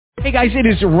Hey guys, it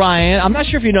is Ryan. I'm not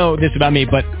sure if you know this about me,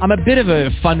 but I'm a bit of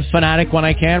a fun fanatic when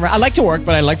I can. I like to work,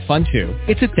 but I like fun too.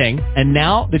 It's a thing. And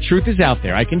now the truth is out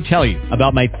there. I can tell you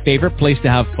about my favorite place to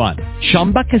have fun.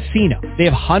 Chumba Casino. They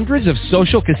have hundreds of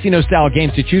social casino style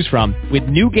games to choose from with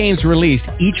new games released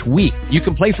each week. You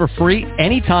can play for free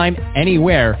anytime,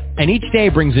 anywhere. And each day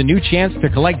brings a new chance to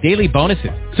collect daily bonuses.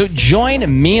 So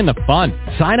join me in the fun.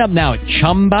 Sign up now at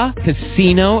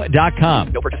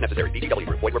ChumbaCasino.com. No purchase necessary. VGW.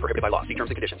 Void where prohibited by law. See terms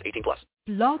and conditions. 18+.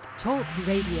 Blog Talk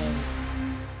Radio.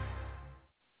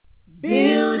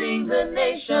 Building the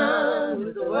nation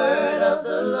with the word of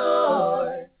the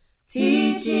Lord.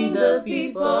 Teaching the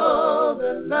people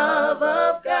the love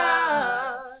of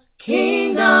God.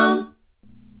 Kingdom.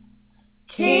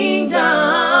 Kingdom.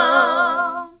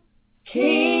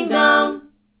 Kingdom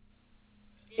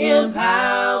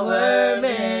empowerment.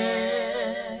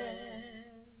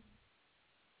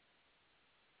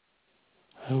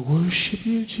 I worship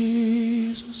you,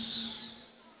 Jesus.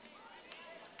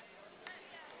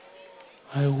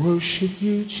 I worship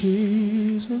you,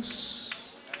 Jesus.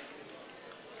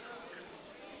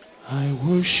 I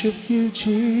worship you,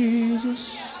 Jesus.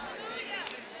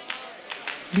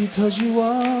 Because you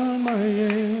are my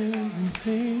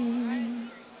everything.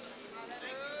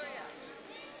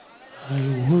 I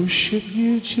worship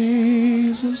you,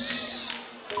 Jesus.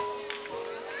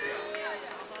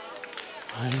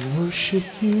 I worship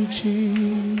you,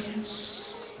 Jesus.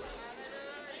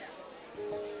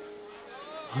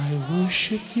 I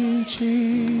worship you,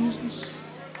 Jesus.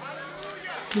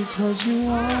 Because you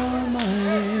are my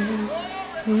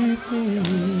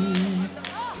everything.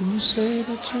 Can you say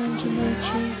that to my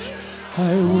church? I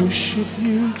worship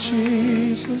you,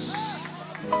 Jesus.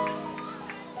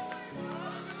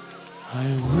 I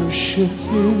worship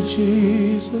you,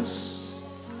 Jesus.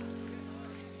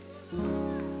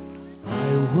 I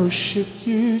worship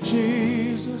you,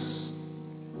 Jesus,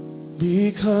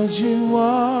 because you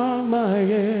are my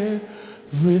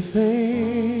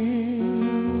everything.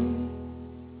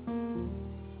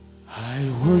 I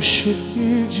worship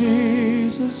you,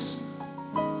 Jesus.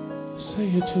 Say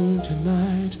it to him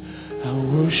tonight. I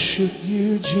worship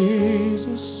you,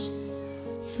 Jesus.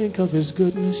 Think of his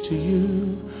goodness to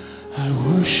you. I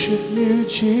worship you,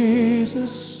 Jesus,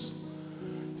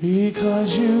 because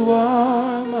you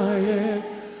are my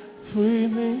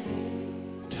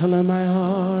everything. Tell him I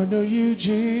honor you,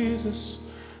 Jesus.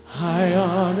 I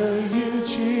honor you,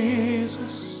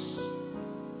 Jesus.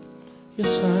 Yes,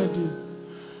 I do.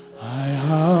 I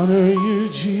honor you,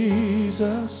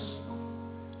 Jesus.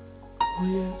 Oh,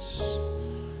 yes.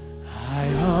 I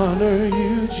honor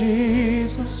you,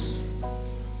 Jesus.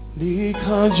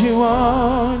 Because you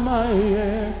are my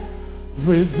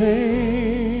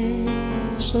everything.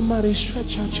 Somebody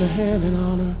stretch out your hand and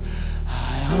honor.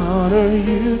 I honor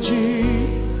you,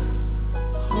 Jesus.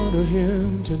 Honor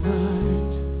him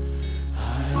tonight.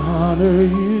 I honor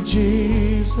you,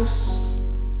 Jesus.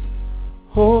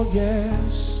 Oh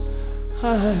yes, I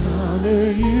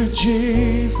honor you,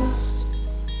 Jesus.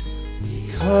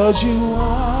 Because you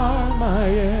are my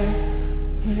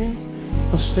everything.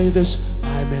 I'll say this.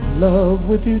 I'm in love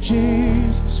with you,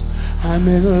 Jesus. I'm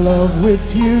in love with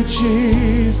you,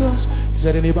 Jesus. Is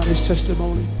that anybody's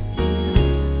testimony?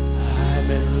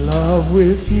 I'm in love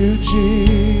with you,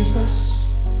 Jesus.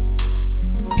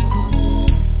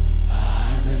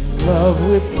 I'm in love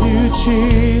with you,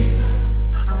 Jesus.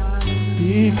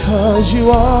 Because you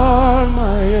are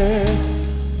my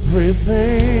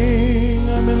everything.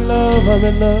 I'm in love, I'm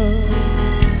in love.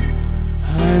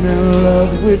 I'm in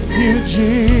love with you,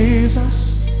 Jesus.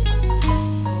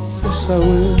 Yes, I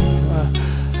will.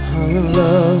 I'm in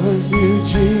love with you,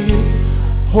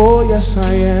 Jesus. Oh, yes,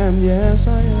 I am. Yes,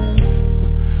 I am.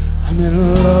 I'm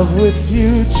in love with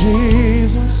you,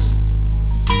 Jesus.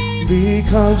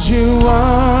 Because you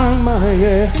are my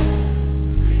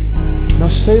Now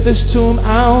say this to him.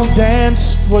 I'll dance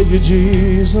for you,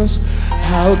 Jesus.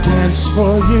 I'll dance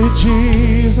for you,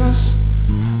 Jesus.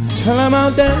 Tell him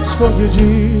I'll dance for you,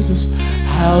 Jesus.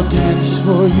 I'll dance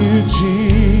for you,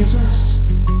 Jesus.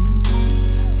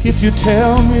 If you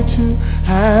tell me to,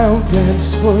 I'll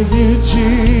dance for you,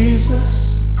 Jesus.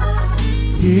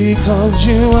 Because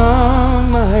you are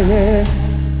my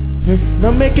everything. Now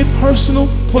make it personal.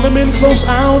 Pull him in close.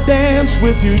 I'll dance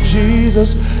with you, Jesus.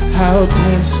 I'll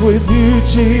dance with you,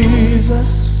 Jesus.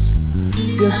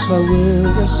 Yes, I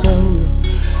will. Yes, I will.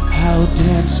 I'll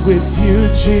dance with you,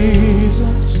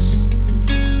 Jesus.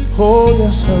 Oh,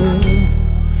 yes, I will.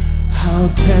 I'll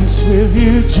dance with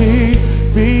you,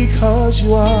 Jesus, because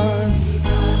you are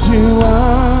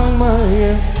my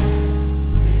everything.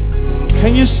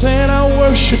 Can you say it? I'll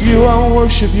worship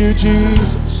you,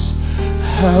 Jesus.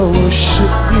 I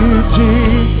worship you,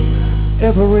 Jesus,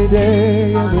 every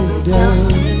day, every day.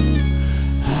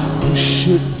 I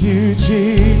worship you,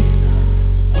 Jesus,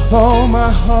 with all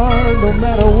my heart, no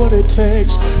matter what it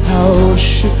takes. I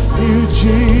worship you,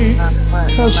 Jesus,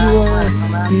 because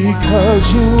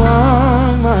you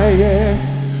are my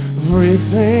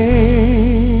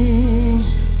everything.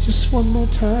 Just one more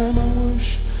time,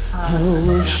 I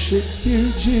worship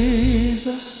you,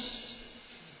 Jesus.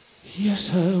 Yes,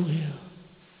 I will.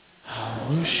 I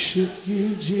worship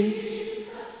you, Jesus.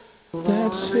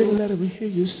 That's it, let me hear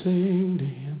you sing to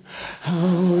him. I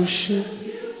worship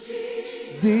you,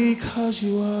 Jesus, because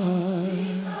you are.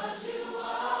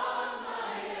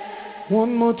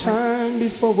 One more time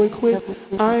before we quit.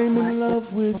 I'm in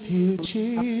love with you,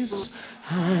 Jesus.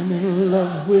 I'm in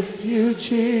love with you,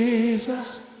 Jesus.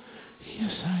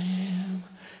 Yes, I am.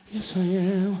 Yes, I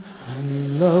am. I'm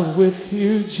in love with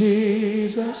you,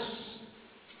 Jesus.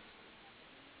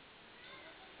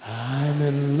 I'm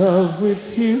in love with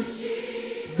you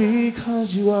because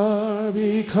you are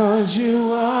my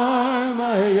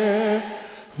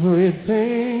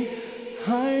everything.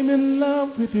 I'm in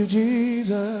love with you,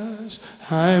 Jesus.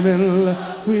 I'm in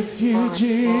love with you,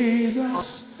 Jesus.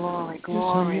 Glory.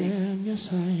 Yes,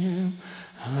 I am.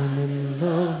 I'm in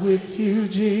love with you,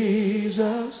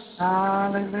 Jesus.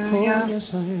 Hallelujah. Oh, yes,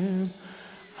 I am.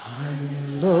 I'm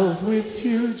in love with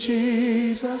you,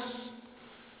 Jesus,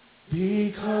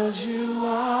 because you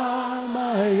are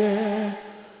my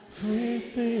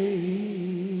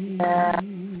everything.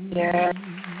 Yeah.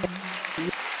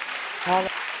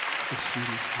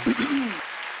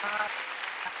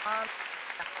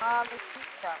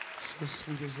 So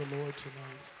sweet is the Lord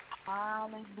tonight.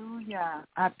 Hallelujah.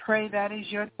 I pray that is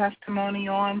your testimony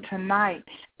on tonight,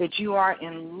 that you are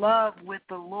in love with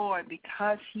the Lord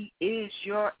because he is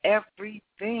your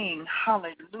everything.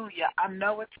 Hallelujah. I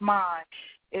know it's mine.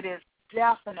 It is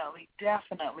definitely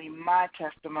my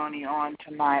testimony on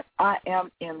tonight. I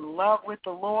am in love with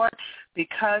the Lord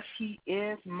because he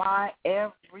is my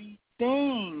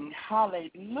everything.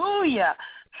 Hallelujah.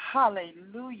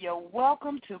 Hallelujah.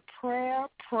 Welcome to prayer,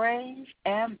 praise,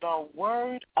 and the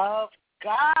word of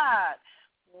God.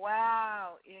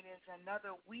 Wow. It is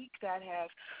another week that has,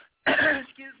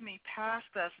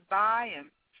 passed us by,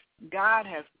 and God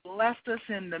has blessed us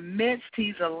in the midst.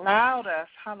 He's allowed us,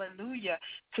 hallelujah,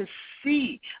 to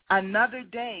see another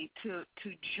day, to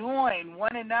join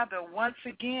one another once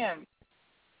again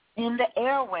in the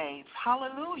airwaves.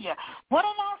 Hallelujah. What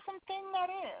an awesome thing that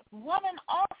is. What an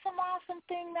awesome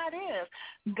thing that is.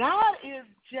 God is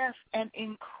just an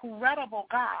incredible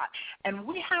God, and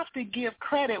we have to give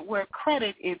credit where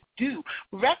credit is due,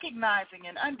 recognizing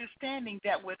and understanding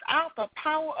that without the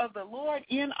power of the Lord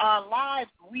in our lives,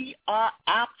 we are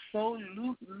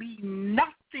absolutely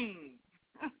nothing.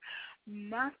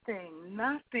 Nothing.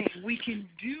 We can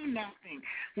do nothing.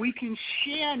 We can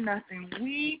share nothing.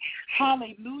 We,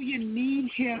 hallelujah, need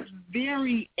his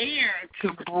very air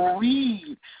to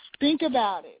breathe. Think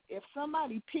about it. If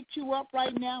somebody picked you up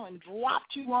right now and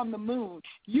dropped you on the moon,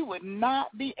 you would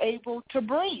not be able to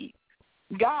breathe.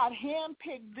 God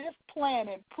handpicked this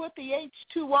planet, put the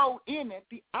H2O in it,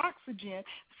 the oxygen,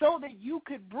 so that you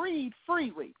could breathe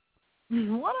freely.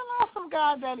 What an awesome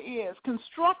God that is.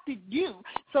 Constructed you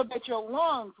so that your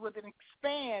lungs would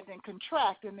expand and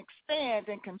contract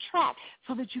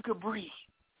so that you could breathe.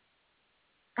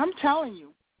 I'm telling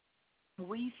you,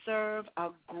 we serve a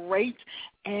great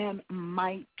and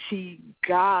mighty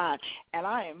God. And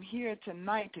I am here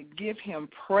tonight to give him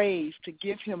praise, to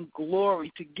give him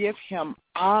glory, to give him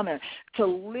honor, to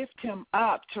lift him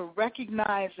up, to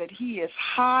recognize that he is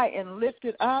high and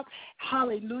lifted up.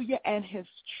 Hallelujah. And his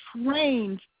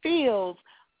train fills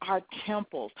our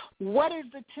temples. What is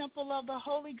the temple of the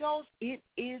Holy Ghost? It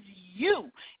is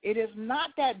you. It is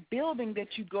not that building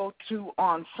that you go to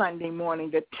on Sunday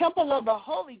morning. The temple of the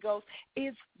Holy Ghost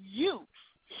is you.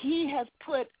 He has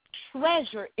put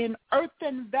treasure in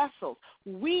earthen vessels.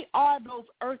 We are those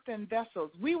earthen vessels.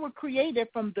 We were created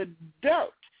from the dirt,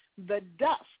 the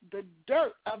dust, the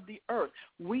dirt of the earth.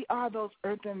 We are those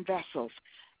earthen vessels.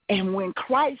 And when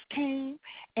Christ came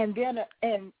and then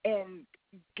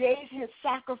gave his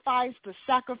sacrifice, the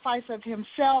sacrifice of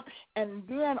himself, and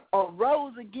then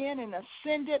arose again and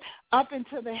ascended up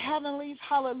into the heavenlies,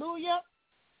 hallelujah,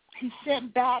 he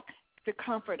sent back the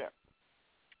Comforter,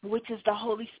 which is the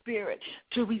Holy Spirit,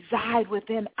 to reside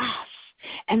within us.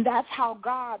 And that's how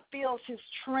God fills his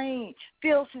train,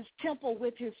 fills his temple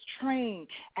with his train,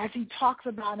 as he talks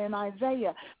about in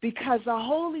Isaiah, because the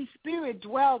Holy Spirit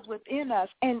dwells within us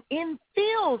and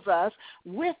infills us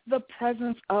with the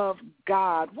presence of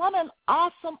God. What an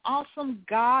awesome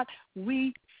God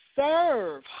we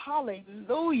serve.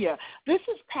 Hallelujah. This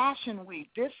is Passion Week.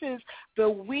 This is the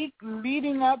week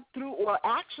leading up through, or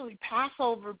actually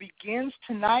Passover begins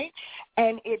tonight,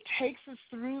 and it takes us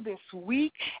through this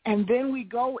week, and then we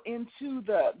go into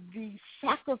the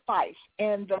sacrifice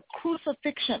and the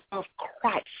crucifixion of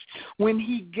Christ when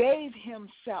he gave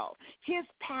himself, his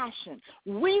passion.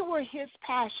 We were his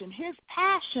passion. His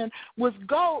passion was to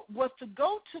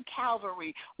go to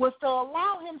Calvary, was to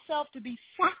allow himself to be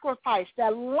sacrificed,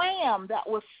 that lamb that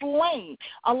was slain,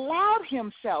 allowed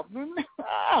himself. Remember,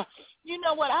 you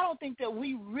know what? I don't think that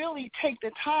we really take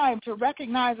the time to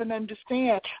recognize and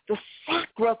understand the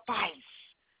sacrifice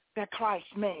that Christ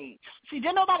made. See,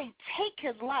 didn't nobody take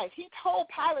his life. He told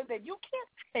Pilate that you can't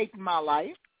take my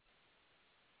life.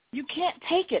 You can't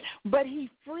take it. But he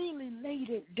freely laid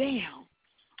it down.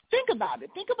 Think about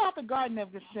it. Think about the Garden of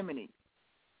Gethsemane.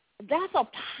 That's a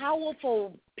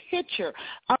powerful picture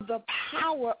of the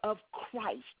power of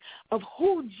Christ, of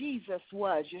who Jesus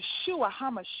was, Yeshua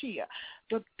HaMashiach,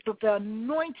 the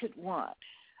anointed one.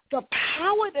 The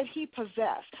power that he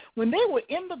possessed. When they were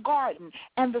in the garden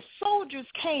and the soldiers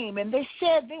came and they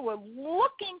said they were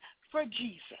looking for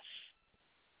Jesus,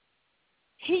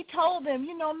 he told them,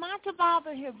 not to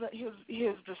bother his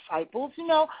disciples.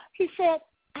 He said,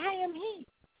 I am he.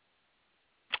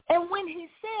 And when he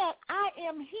said, I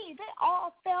am he, they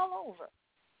all fell over.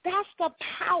 That's the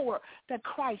power that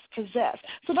Christ possessed.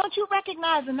 So don't you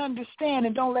recognize and understand,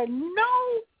 and don't let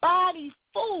nobody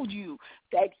fool you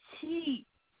that he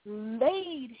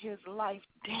laid his life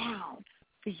down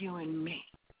for you and me.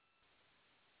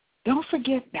 Don't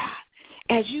forget that.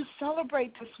 As you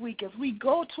celebrate this week, as we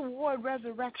go toward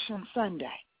Resurrection Sunday,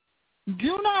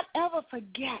 do not ever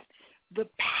forget the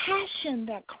passion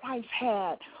that Christ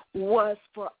had was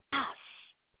for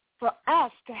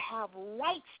us to have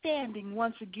right standing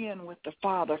once again with the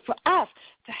Father, for us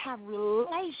to have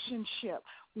relationship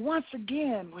once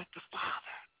again with the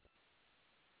Father.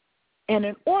 And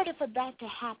in order for that to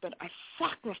happen, a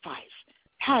sacrifice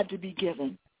had to be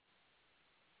given.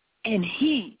 And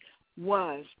he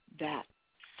was that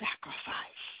sacrifice.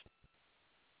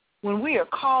 When we are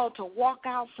called to walk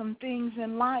out some things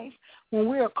in life, when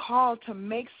we are called to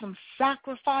make some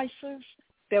sacrifices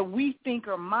that we think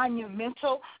are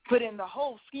monumental, but in the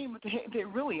whole scheme of things, they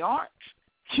really aren't.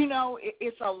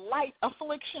 It's a light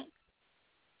affliction.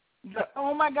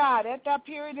 Oh, my God, at that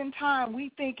period in time,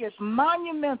 we think it's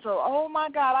monumental. Oh, my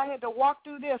God, I had to walk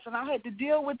through this, and I had to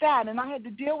deal with that, and I had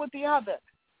to deal with the other.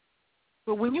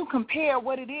 But when you compare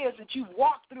what it is that you've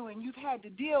walked through and you've had to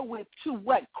deal with to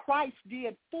what Christ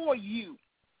did for you,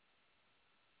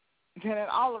 then it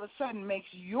all of a sudden makes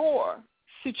your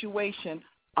situation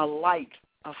a light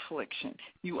affliction.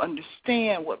 You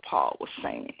understand what Paul was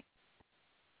saying.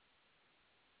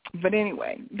 But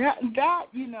anyway, this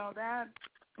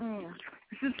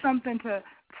is something to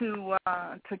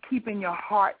keep in your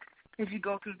heart as you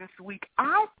go through this week.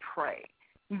 I pray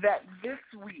that this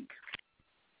week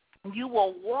you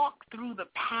will walk through the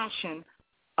passion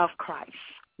of Christ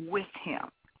with him,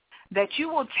 that you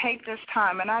will take this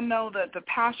time. And I know that the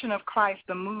Passion of Christ,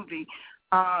 the movie,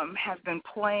 has been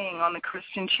playing on the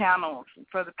Christian channels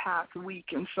for the past week.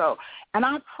 And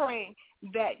I pray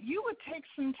that you would take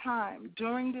some time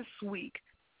during this week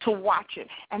to watch it,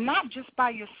 and not just by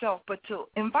yourself, but to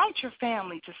invite your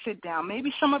family to sit down.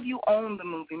 Maybe some of you own the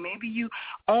movie. Maybe you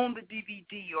own the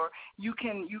DVD, or you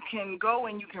can go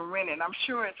and you can rent it. I'm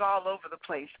sure it's all over the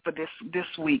place for this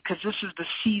week, because this is the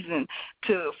season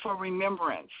for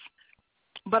remembrance.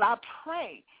 But I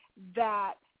pray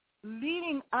that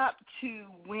leading up to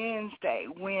Wednesday,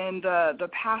 when the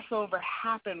Passover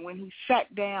happened, when he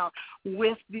sat down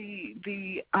with the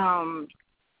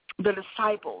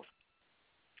disciples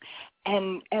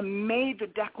and made the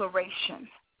declaration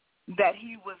that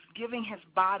he was giving his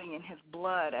body and his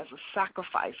blood as a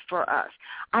sacrifice for us,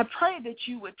 I pray that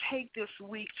you would take this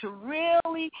week to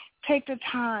really take the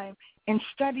time and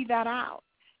study that out,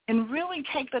 and really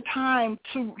take the time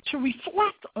to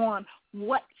reflect on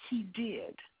what he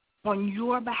did on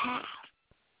your behalf.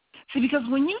 See, because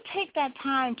when you take that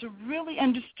time to really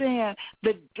understand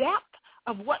the depth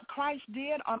of what Christ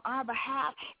did on our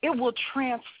behalf, it will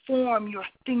transform your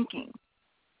thinking.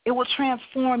 It will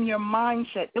transform your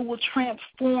mindset. It will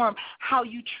transform how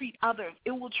you treat others.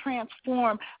 It will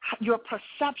transform your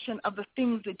perception of the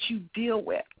things that you deal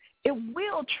with. It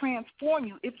will transform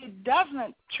you. If it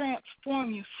doesn't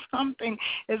transform you, something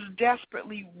is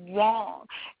desperately wrong.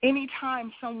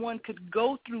 Anytime someone could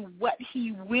go through what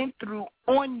he went through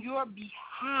on your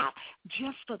behalf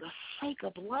just for the sake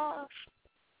of love,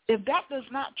 if that does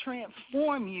not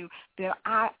transform you, then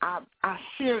I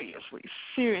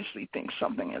seriously think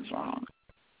something is wrong.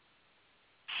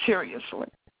 seriously.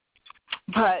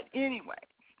 But anyway,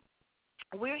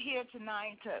 we're here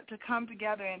tonight to come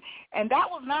together, and that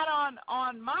was not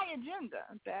on my agenda.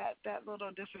 That little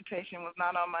dissertation was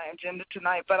not on my agenda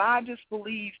tonight. But I just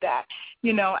believe that,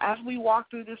 as we walk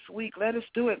through this week, let us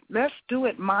do it. Let's do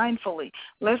it mindfully.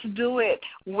 Let's do it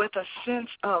with a sense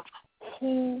of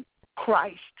who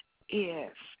Christ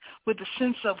is, with a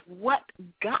sense of what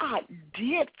God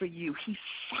did for you. He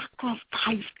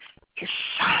sacrificed his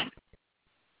son.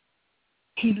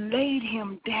 He laid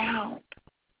him down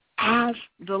as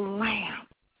the lamb,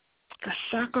 the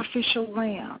sacrificial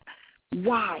lamb.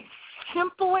 Why?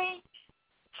 Simply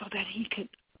so that he could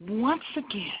once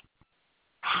again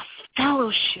have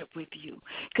fellowship with you.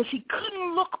 Because he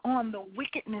couldn't look on the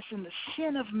wickedness and the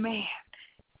sin of man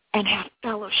and have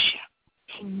fellowship.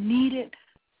 He needed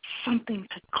something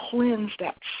to cleanse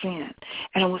that sin.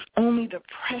 And it was only the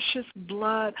precious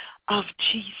blood of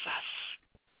Jesus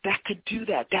that could do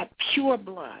that. That pure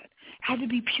blood had to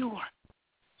be pure.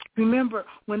 Remember,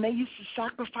 when they used to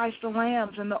sacrifice the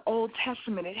lambs in the Old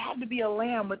Testament, it had to be a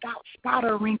lamb without spot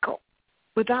or wrinkle,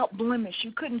 without blemish.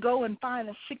 You couldn't go and find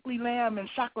a sickly lamb and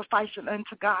sacrifice it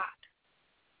unto God.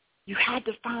 You had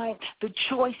to find the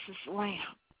choicest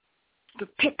lamb, the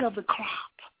pick of the crop.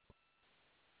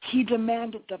 He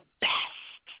demanded the best,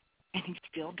 and he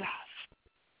still does.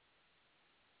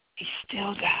 He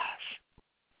still does.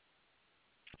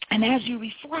 And as you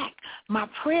reflect, my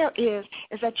prayer is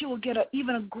that you will get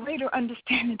even a greater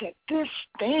understanding that this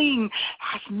thing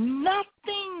has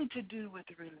nothing to do with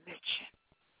religion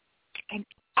and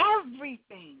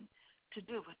everything to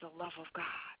do with the love of God,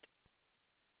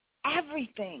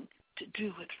 everything to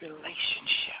do with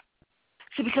relationship.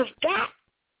 See, because that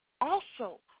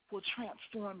also will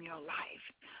transform your life.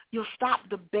 You'll stop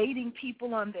debating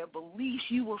people on their beliefs.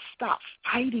 You will stop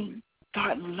fighting,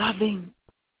 start loving.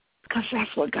 Because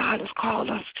that's what God has called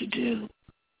us to do,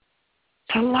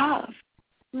 to love.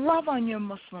 Love on your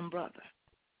Muslim brother.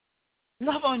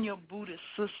 Love on your Buddhist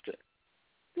sister.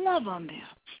 Love on them.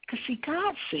 Because, see,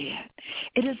 God said,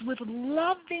 it is with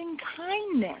loving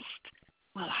kindness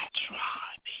will I draw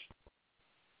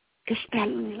thee. It's that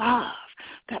love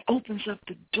that opens up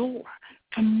the door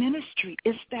to ministry.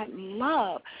 It's that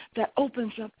love that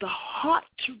opens up the heart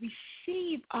to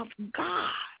receive of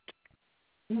God.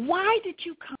 Why did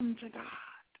you come to God?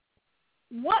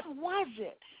 What was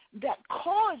it that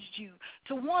caused you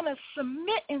to want to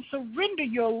submit and surrender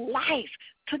your life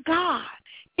to God?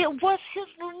 It was his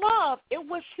love. It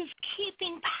was his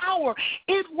keeping power.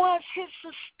 It was his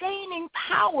sustaining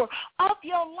power of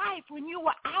your life when you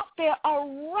were out there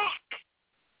a wreck,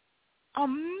 a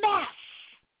mess,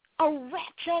 a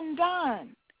wretch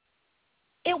undone.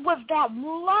 It was that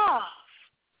love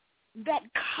that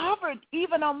covered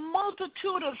even a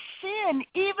multitude of sin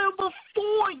even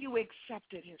before you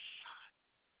accepted his son.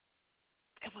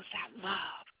 It was that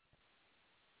love.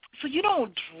 So you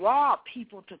don't draw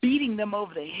people to beating them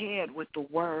over the head with the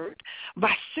word,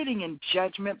 by sitting in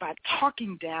judgment, by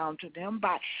talking down to them,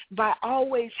 by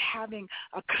always having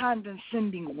a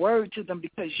condescending word to them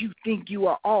because you think you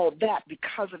are all that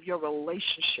because of your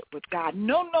relationship with God.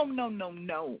 No, no, no, no,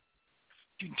 no.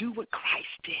 You do what Christ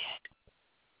did.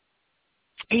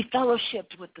 He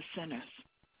fellowshiped with the sinners.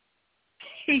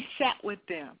 He sat with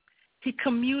them. He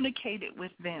communicated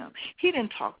with them. He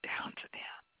didn't talk down to them.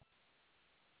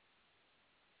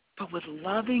 But with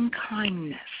loving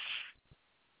kindness,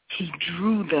 he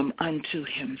drew them unto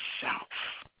himself.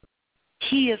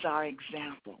 He is our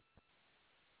example.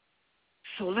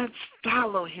 So let's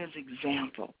follow his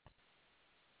example.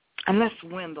 And let's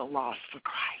win the lost for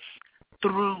Christ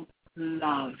through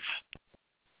love.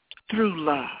 Through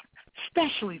love.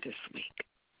 Especially this week.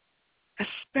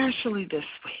 Especially this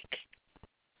week.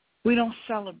 We don't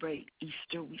celebrate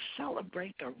Easter. We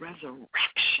celebrate the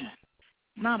resurrection.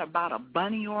 It's not about a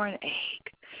bunny or an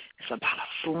egg. It's about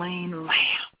a slain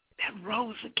lamb that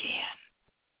rose again.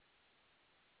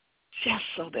 Just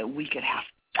so that we could have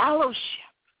fellowship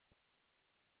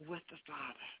with the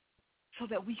Father. So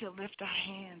that we could lift our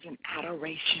hands in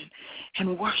adoration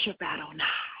and worship Adonai.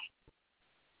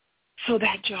 So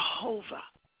that Jehovah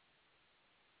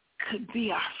could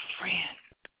be our friend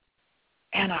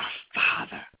and our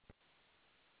Father.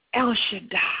 El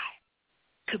Shaddai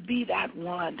could be that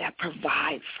one that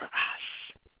provides for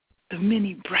us, the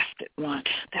many-breasted one,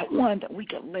 that we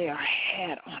could lay our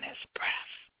head on his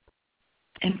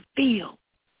breast and feel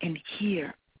and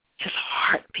hear his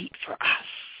heartbeat for us.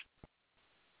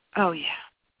 Oh, yeah.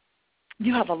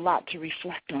 You have a lot to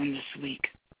reflect on this week.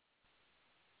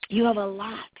 You have a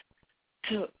lot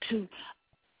to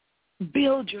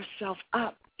build yourself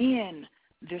up in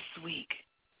this week.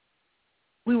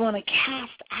 We want to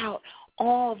cast out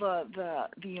all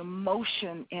the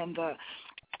emotion and the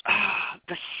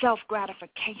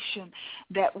self-gratification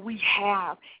that we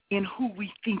have in who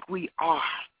we think we are.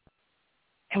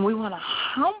 And we want to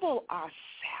humble ourselves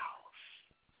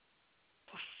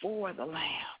before the Lamb.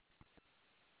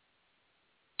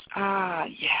 Ah,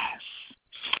 yes.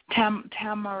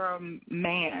 Tamala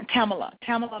Mann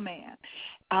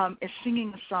is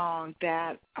singing a song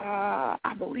that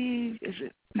I believe, is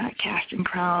it not Casting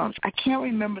Crowns? I can't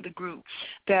remember the group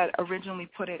that originally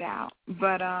put it out.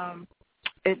 But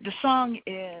the song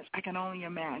is I Can Only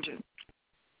Imagine.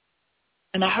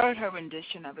 And I heard her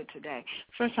rendition of it today.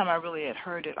 First time I really had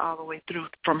heard it all the way through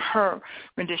from her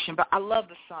rendition. But I love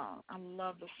the song.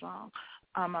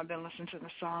 I've been listening to the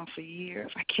song for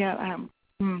years.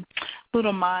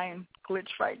 Little mind glitch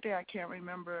right there. I can't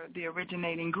remember the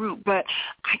originating group. But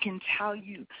I can tell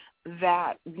you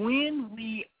that when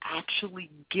we actually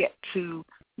get to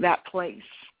that place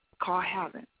called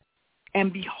heaven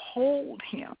and behold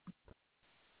him,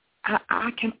 I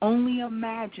can only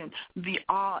imagine the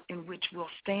awe in which we'll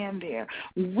stand there.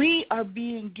 We are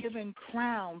being given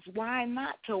crowns. Why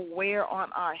not to wear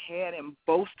on our head and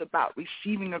boast about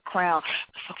receiving a crown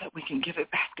so that we can give it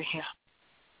back to him?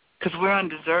 Because we're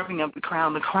undeserving of the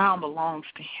crown. The crown belongs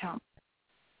to him.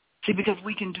 See, because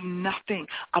we can do nothing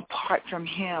apart from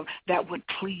him that would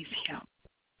please him.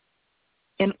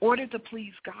 In order to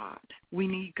please God, we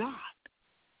need God.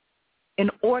 In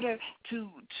order to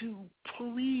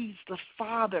please the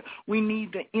Father, we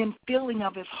need the infilling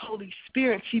of his Holy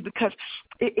Spirit. See, because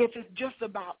if it's just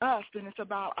about us, then it's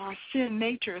about our sin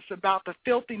nature. It's about the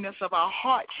filthiness of our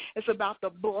heart. It's about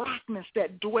the blackness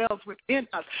that dwells within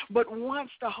us. But once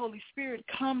the Holy Spirit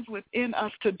comes within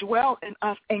us to dwell in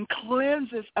us and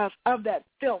cleanses us of that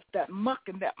filth, that muck,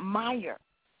 and that mire,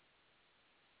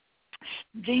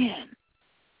 then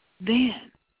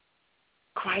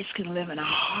Christ can live in our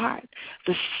heart.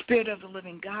 The Spirit of the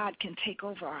living God can take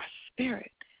over our spirit.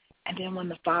 And then when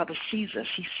the Father sees us,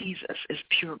 he sees us as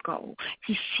pure gold.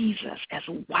 He sees us as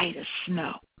white as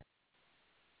snow.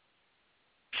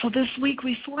 So this week,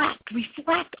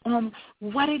 reflect on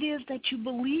what it is that you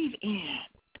believe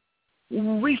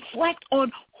in. Reflect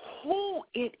on who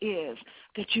it is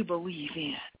that you believe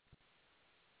in.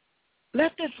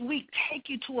 Let this week take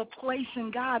you to a place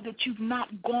in God that you've not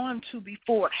gone to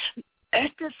before.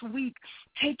 Let this week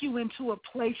take you into a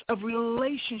place of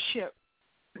relationship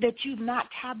that you've not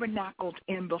tabernacled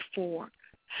in before.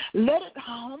 Let it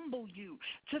humble you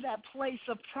to that place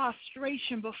of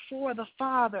prostration before the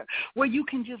Father where you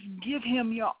can just give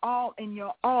him your all and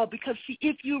your all. Because, see,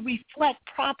 if you reflect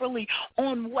properly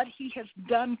on what he has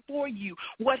done for you,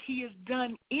 what he has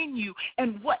done in you,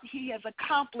 and what he has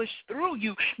accomplished through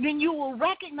you, then you will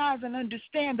recognize and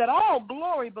understand that all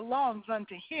glory belongs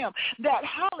unto him. That,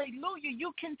 hallelujah,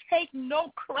 you can take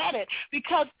no credit,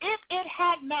 because if it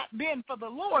had not been for the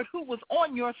Lord who was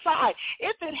on your side,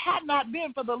 if it had not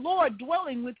been for the Lord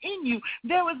dwelling within you,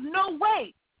 there is no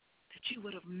way that you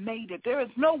would have made it. There is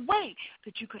no way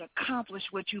that you could accomplish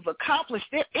what you've accomplished.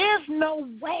 There is no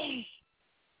way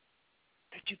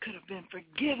that you could have been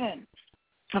forgiven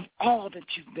of all that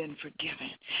you've been forgiven.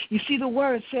 You see, the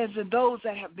word says that those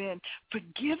that have been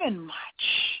forgiven much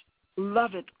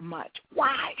love it much.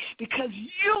 Why? Because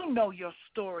you know your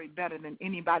story better than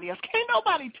anybody else. Can't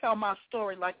nobody tell my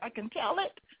story like I can tell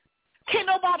it. Can't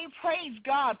nobody praise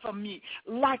God for me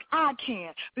like I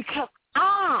can, because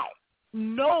I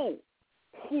know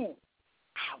who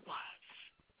I was.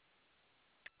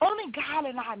 Only God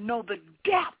and I know the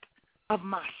depth of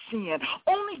my sin.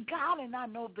 Only God and I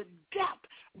know the depth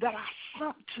that I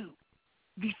sunk to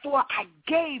before I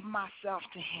gave myself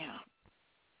to him.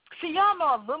 See, y'all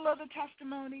know a little of the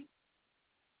testimony.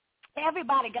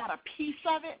 Everybody got a piece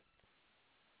of it.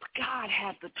 But God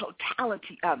has the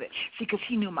totality of it. See, because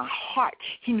he knew my heart.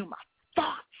 He knew my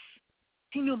thoughts.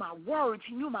 He knew my words.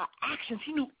 He knew my actions.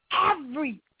 He knew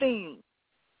everything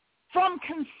from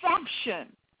conception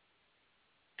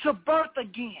to birth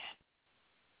again.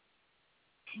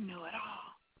 He knew it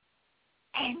all.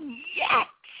 And yet,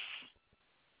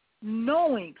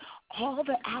 knowing all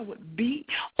that I would be,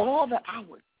 all that I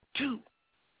would do,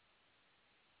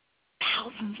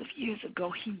 thousands of years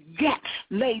ago, he yet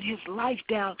laid his life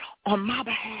down on my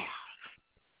behalf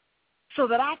so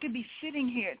that I could be sitting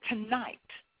here tonight,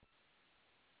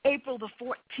 April the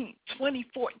 14th,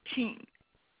 2014,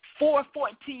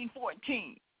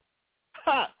 4/14/14,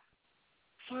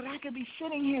 so that I could be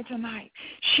sitting here tonight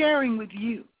sharing with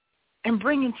you and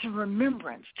bringing to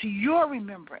remembrance, to your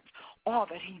remembrance, all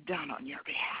that he done on your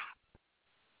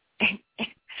behalf.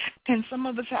 And some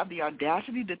of us have the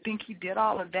audacity to think he did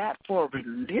all of that for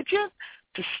religion.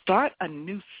 To start a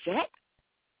new set?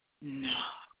 No.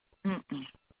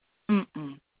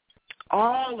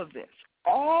 All of this,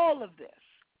 all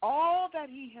that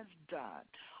he has done,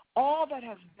 all that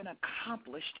has been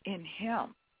accomplished in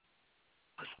him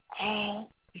was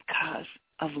all because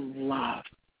of love.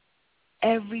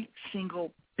 Every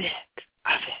single bit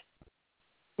of it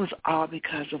was all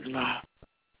because of love,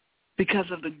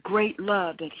 because of the great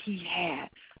love that he had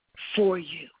for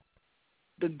you,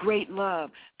 the great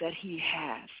love that he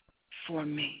has for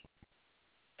me.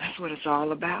 That's what it's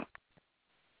all about.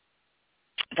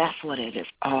 That's what it is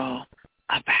all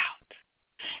about.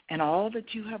 And all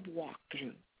that you have walked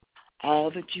through, all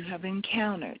that you have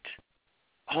encountered,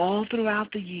 all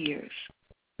throughout the years,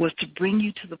 was to bring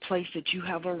you to the place that you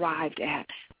have arrived at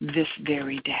this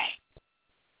very day.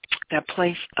 That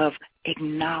place of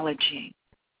acknowledging,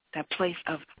 that place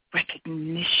of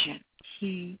recognition.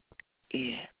 He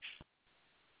is.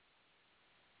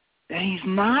 That he's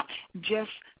not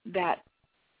just that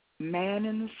man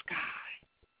in the sky.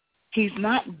 He's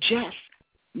not just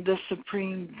the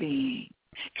supreme being.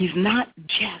 He's not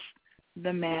just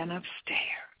the man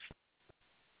upstairs.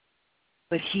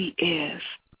 But he is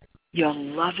your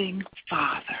loving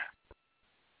Father.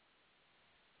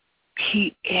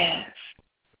 He is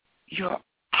your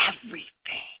everything.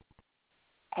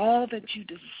 All that you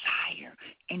desire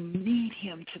and need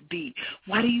him to be.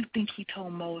 Why do you think he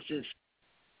told Moses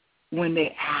when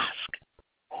they ask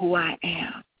who I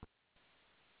am?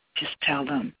 Just tell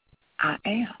them, I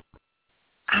am.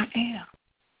 I am.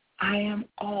 I am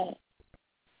all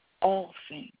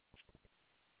things.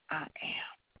 I am.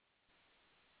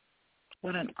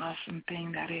 What an awesome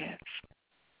thing that is.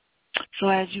 So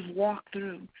as you've walked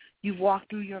through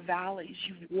your valleys,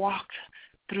 you've walked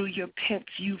through your pits,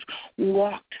 you've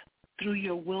walked through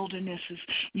your wildernesses,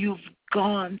 you've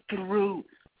gone through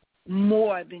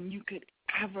more than you could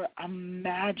ever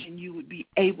imagine you would be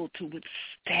able to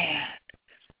withstand.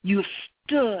 You've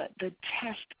stood the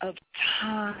test of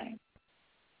time.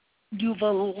 You've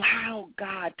allowed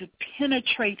God to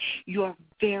penetrate your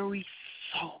very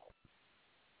soul.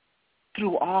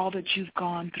 Through all that you've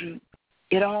gone through,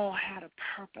 it all had a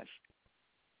purpose.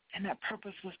 And that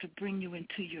purpose was to bring you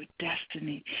into your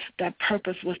destiny. That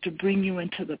purpose was to bring you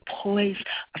into the place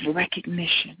of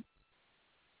recognition.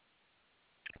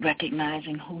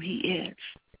 Recognizing who he is.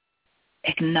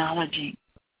 Acknowledging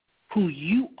who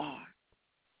you are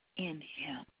in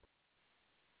him.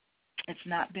 It's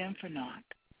not been for naught.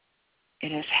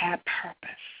 It has had purpose.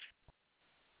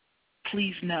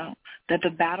 Please know that the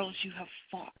battles you have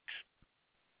fought,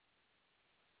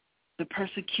 the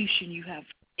persecution you have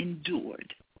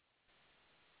endured,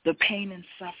 the pain and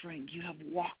suffering you have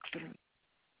walked through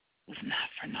was not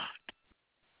for naught.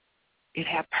 It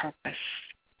had purpose.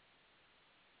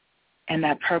 And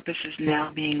that purpose is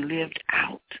now being lived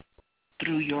out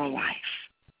through your life.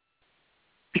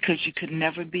 Because you could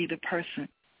never be the person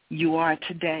you are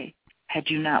today had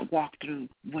you not walked through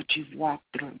what you've walked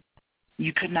through.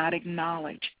 You could not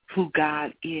acknowledge who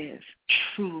God is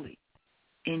truly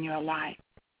in your life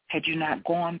had you not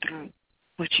gone through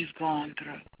what you've gone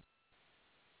through.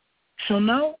 So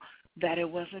know that it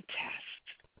was a test,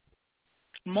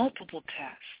 multiple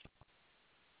tests,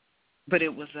 but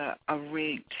it was a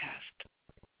rigged test.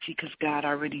 See, because God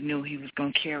already knew he was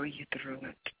going to carry you through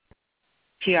it.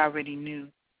 He already knew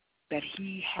that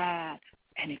he had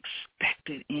an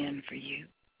expected end for you.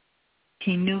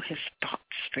 He knew his thoughts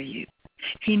for you.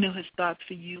 He knew his thoughts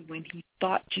for you when he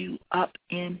thought you up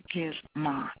in his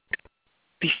mind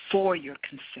before your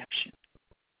conception.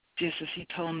 Just as he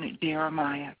told me,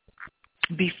 Jeremiah,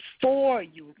 before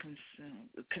you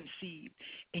were conceived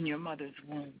in your mother's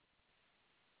womb,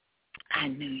 I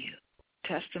knew you.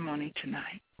 Testimony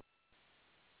tonight.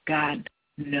 God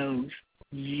knows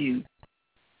you.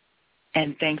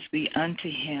 And thanks be unto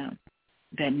him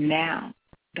that now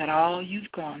that all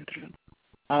you've gone through,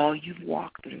 all you've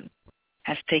walked through,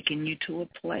 has taken you to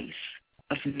a place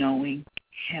of knowing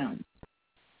him.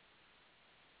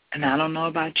 And I don't know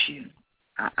about you.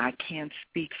 I can't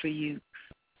speak for you,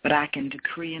 but I can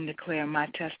decree and declare my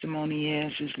testimony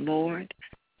is Lord,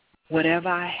 whatever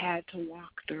I had to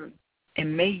walk through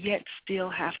and may yet still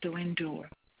have to endure,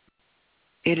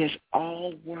 it is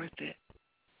all worth it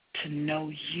to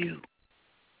know you.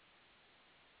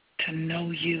 To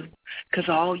know you. Because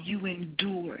all you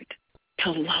endured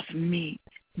to love me,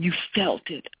 you felt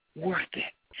it worth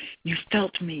it. You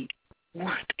felt me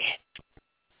worth it.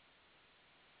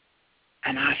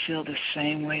 And I feel the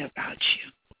same way about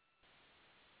you.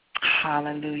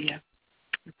 Hallelujah.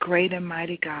 Great and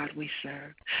mighty God we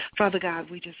serve. Father God,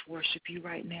 we just worship you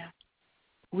right now.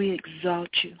 We exalt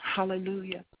you.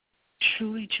 Hallelujah.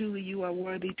 Truly, truly, you are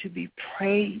worthy to be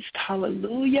praised.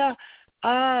 Hallelujah.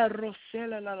 Ah,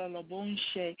 Rosela la la la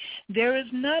bonche. There is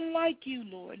none like you,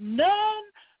 Lord. None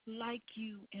like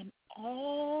you in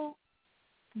all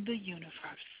the universe.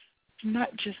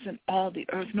 Not just in all the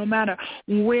earth, no matter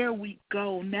where we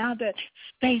go. Now that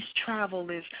space travel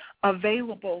is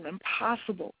available and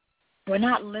possible, we're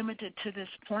not limited to this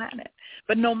planet.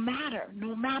 But no matter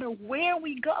where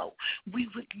we go, we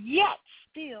would yet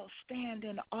still stand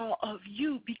in awe of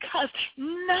you, because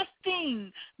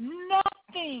nothing,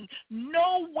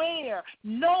 nowhere,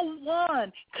 no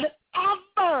one could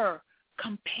ever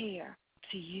compare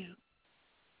to you.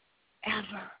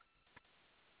 Ever.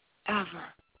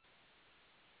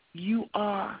 You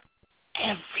are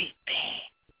everything.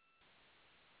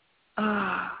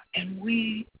 And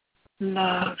we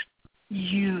love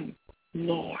you,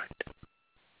 Lord.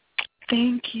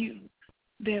 Thank you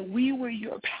that we were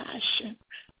your passion.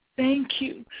 Thank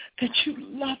you that you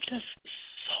loved us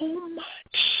so much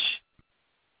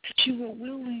that you were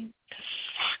willing to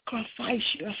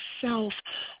sacrifice yourself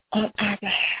on our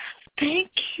behalf.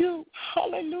 Thank you,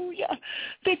 hallelujah,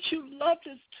 that you loved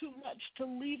us too much to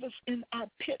leave us in our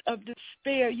pit of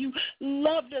despair. You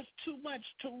loved us too much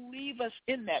to leave us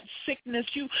in that sickness.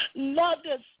 You loved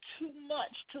us too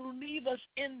much to leave us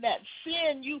in that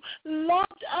sin. You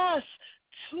loved us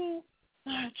too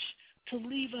much to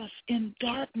leave us in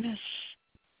darkness.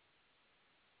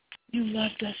 You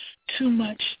loved us too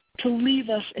much to leave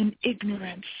us in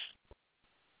ignorance.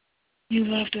 You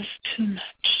loved us too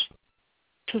much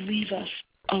to leave us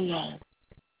alone.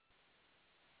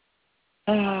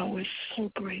 We're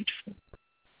so grateful.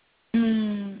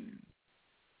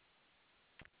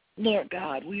 Lord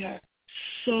God, we are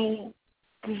so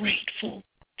grateful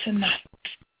tonight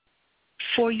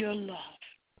for your love,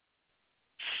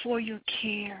 for your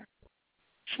care,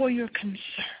 for your concern,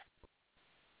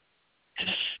 and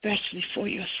especially for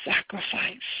your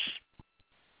sacrifice,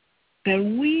 that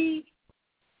we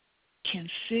can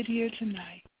sit here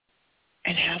tonight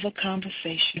and have a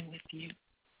conversation with you.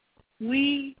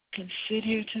 We can sit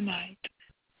here tonight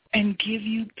and give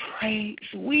you praise.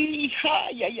 We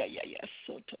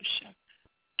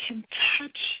can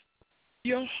touch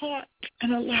your heart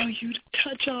and allow you to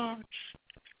touch ours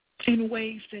in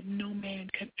ways that no man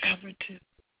could ever do.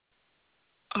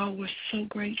 Oh, we're so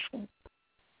grateful.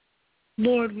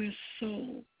 Lord, we're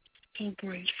so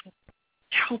grateful.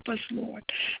 Help us, Lord.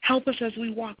 Help us as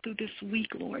we walk through this week,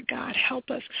 Lord God. Help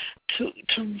us to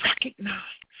recognize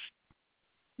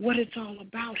what it's all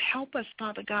about. Help us,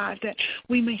 Father God, that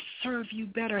we may serve you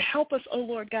better. Help us, oh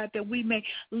Lord God, that we may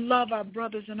love our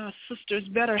brothers and our sisters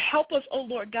better. Help us, oh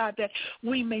Lord God, that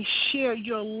we may share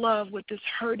your love with this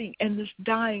hurting and this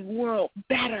dying world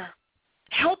better.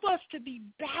 Help us to be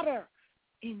better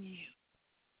in you.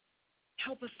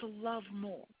 Help us to love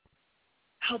more.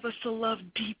 Help us to love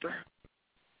deeper.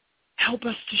 Help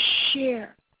us to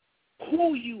share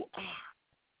who you are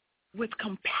with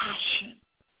compassion.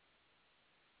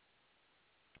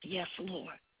 Yes,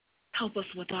 Lord. Help us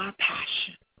with our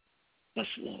passion. Yes,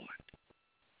 Lord.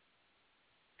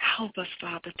 Help us,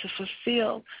 Father, to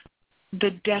fulfill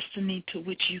the destiny to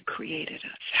which you created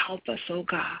us. Help us, oh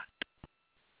God.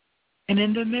 And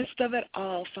in the midst of it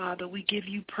all, Father, we give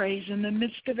you praise. In the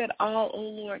midst of it all, oh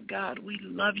Lord God, we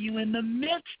love you. In the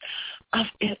midst of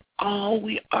it all,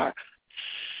 we are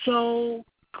so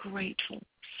grateful,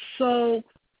 so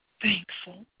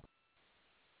thankful.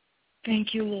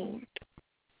 Thank you, Lord.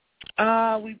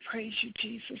 We praise you,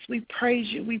 Jesus. We praise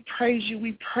you. We praise you.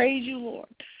 We praise you, Lord.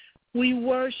 We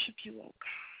worship you, oh God.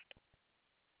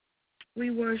 We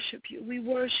worship you. We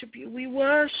worship you. We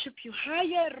worship you.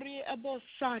 Hayari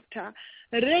abosata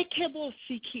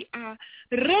rekebosiki a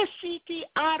resiti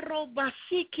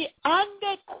arobasiki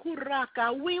ande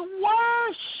kuraka. We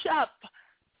worship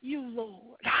you,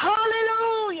 Lord.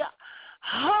 Hallelujah.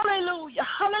 Hallelujah.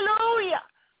 Hallelujah.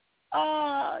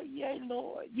 Yea,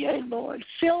 Lord. Yea, Lord.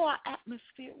 Fill our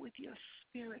atmosphere with your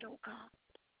spirit, oh God.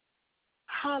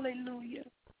 Hallelujah.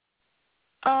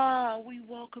 We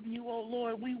welcome you, oh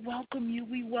Lord. We welcome you.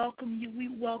 We welcome you. We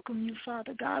welcome you,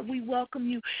 Father God. We welcome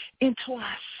you into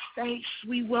our space.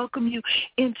 We welcome you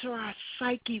into our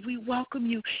psyche. We welcome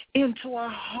you into our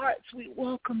hearts. We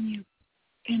welcome you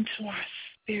into our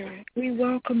spirit. We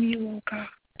welcome you, oh God.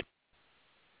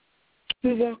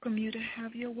 We welcome you to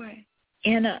have your way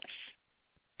in us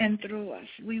and through us.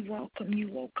 We welcome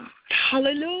you, oh God.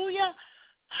 Hallelujah.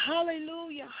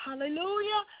 Hallelujah.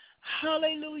 Hallelujah.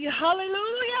 Hallelujah.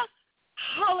 Hallelujah.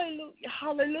 Hallelujah.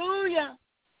 Hallelujah.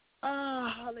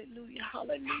 Hallelujah.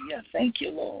 Hallelujah. Thank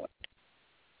you, Lord.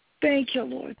 Thank you,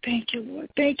 Lord. Thank you, Lord.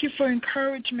 Thank you for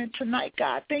encouragement tonight,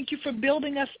 God. Thank you for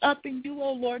building us up in you,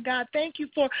 oh Lord God. Thank you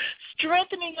for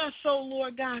strengthening us, oh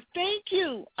Lord God. Thank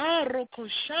you.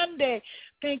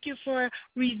 Thank you for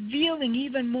revealing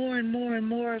even more and more and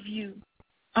more of you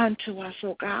unto us,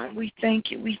 oh God. We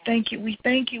thank you. We thank you. We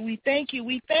thank you. We thank you.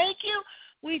 We thank you.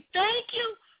 We thank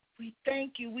you. We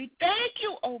thank you. We thank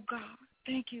you, oh God.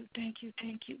 Thank you. Thank you.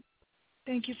 Thank you.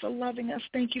 Thank you for loving us.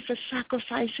 Thank you for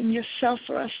sacrificing yourself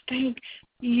for us. Thank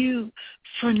you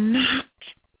for not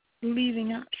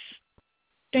leaving us.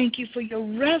 Thank you for your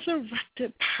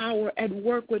resurrected power at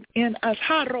work within us.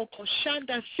 As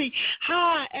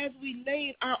we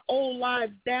laid our old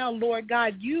lives down, Lord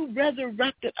God, you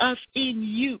resurrected us in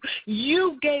you.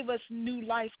 You gave us new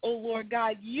life, oh Lord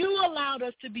God. You allowed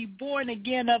us to be born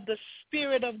again of the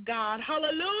Spirit of God.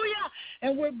 Hallelujah.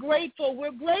 And we're grateful.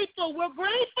 We're grateful. We're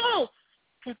grateful.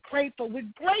 We're grateful.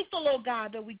 We're grateful, oh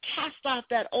God, that we cast out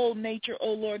that old nature,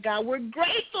 oh Lord God. We're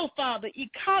grateful, Father,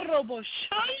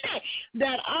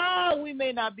 that we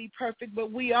may not be perfect,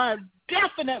 but we are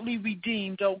definitely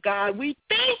redeemed, oh God. We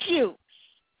thank you.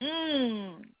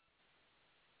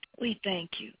 We thank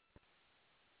you.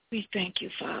 We thank you,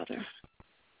 Father.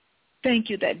 Thank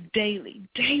you that daily,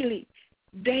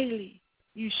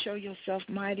 you show yourself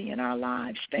mighty in our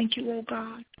lives. Thank you, oh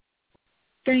God.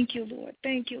 Thank you, Lord.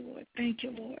 Thank you, Lord. Thank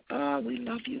you, Lord. Oh, we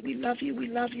love you. We love you. We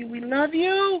love you. We love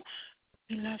you.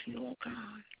 We love you, oh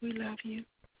God. We love you.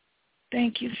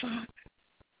 Thank you, Father.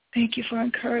 Thank you for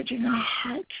encouraging our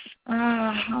hearts.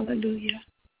 Hallelujah.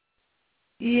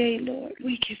 Yea, Lord,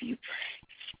 we give you praise.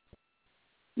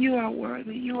 You are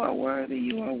worthy. You are worthy.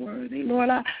 You are worthy. Lord,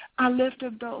 I lift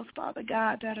up those, Father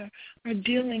God, that are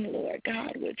dealing, Lord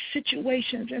God, with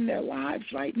situations in their lives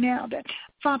right now that,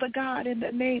 Father God, in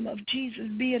the name of Jesus,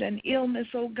 be it an illness,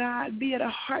 oh God, be it a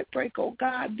heartbreak, oh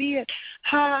God, be it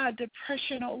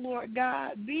depression, oh Lord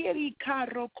God, be it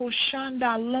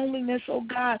loneliness, oh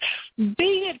God,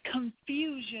 be it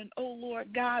confusion, oh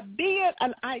Lord God, be it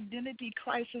an identity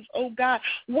crisis, oh God,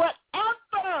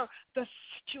 whatever the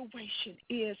situation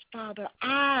is, Father,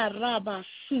 I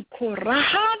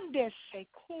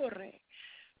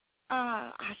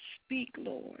speak,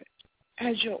 Lord,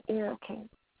 as your oracle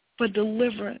for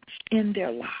deliverance in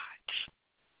their lives.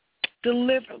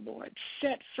 Deliver, Lord,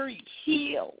 set free,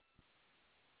 heal,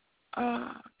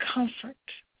 comfort,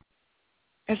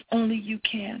 as only you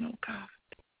can, oh God,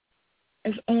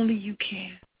 as only you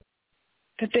can,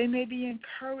 that they may be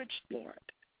encouraged, Lord,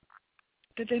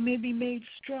 that they may be made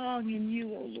strong in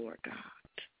you, O Lord God,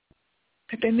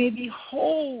 that they may be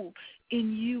whole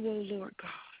in you, O Lord God.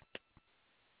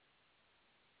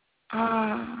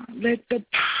 Let the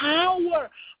power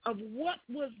of what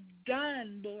was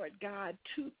done, Lord God,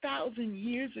 2,000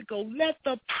 years ago, let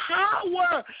the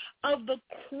power of the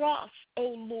cross,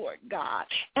 O Lord God,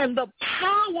 and the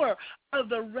power of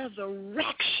the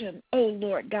resurrection, O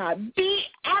Lord God, be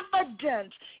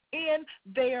evident in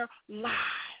their lives.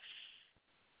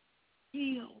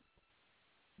 Heal,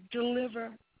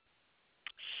 deliver,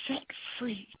 set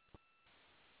free,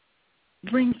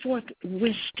 bring forth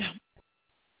wisdom,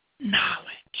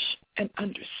 knowledge, and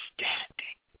understanding.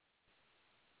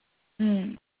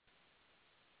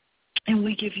 And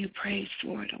we give you praise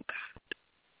for it, oh God.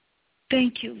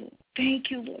 Thank you, Lord.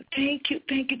 Thank you, Lord. Thank you.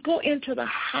 Thank you. Go into the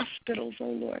hospitals, oh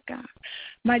Lord God.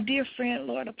 My dear friend,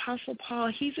 Lord, Apostle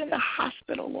Paul, he's in the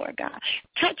hospital, Lord God.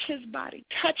 Touch his body.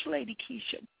 Touch Lady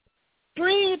Keisha.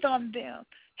 Breathe on them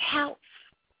health.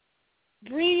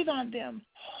 Breathe on them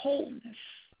wholeness.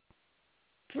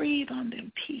 Breathe on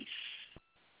them peace.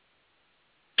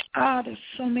 There's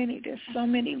so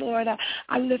many, Lord.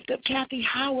 I lift up Kathy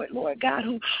Howard, Lord God,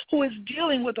 who is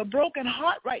dealing with a broken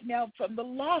heart right now from the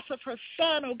loss of her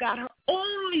son, oh God, her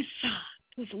only son,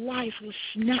 whose life was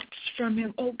snatched from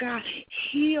him, oh God.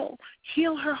 Heal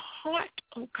her heart,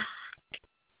 oh God.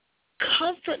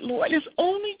 Comfort, Lord, as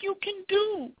only you can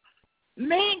do.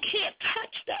 Man can't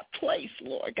touch that place,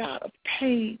 Lord God, of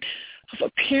pain, of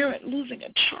a parent losing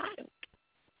a child.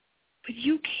 But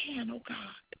you can, oh God.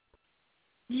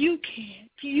 You can.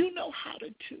 You know how to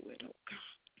do it, oh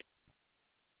God.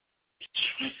 We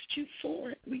trust you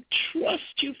for it. We trust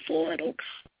you for it, oh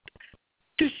God.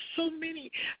 There's so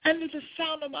many under the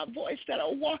sound of my voice that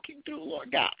are walking through,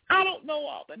 Lord God. I don't know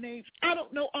all the names. I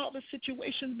don't know all the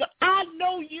situations, but I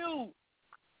know you.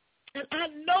 And I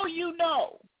know you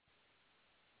know.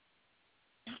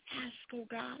 I ask, oh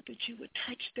God, that you would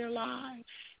touch their lives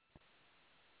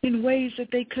in ways that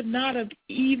they could not have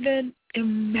even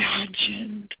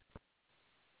imagined.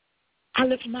 I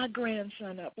lift my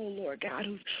grandson up, oh Lord God,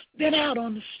 who's been out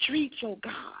on the streets, oh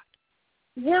God,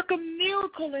 Work a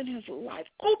miracle in his life.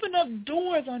 Open up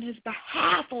doors on his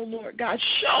behalf, oh Lord God.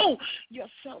 Show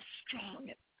yourself strong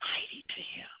and mighty to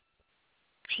him.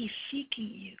 He's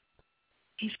seeking you.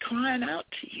 He's crying out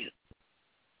to you.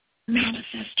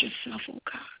 Manifest yourself, oh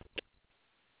God.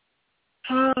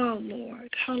 Oh,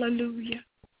 Lord. Hallelujah.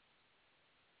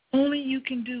 Only you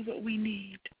can do what we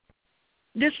need.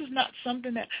 This is not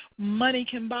something that money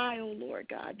can buy, oh Lord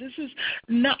God. This is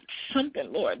not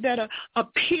something, Lord, that a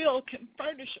pill can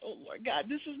furnish, oh Lord God.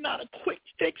 This is not a quick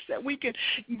fix that we can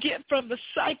get from the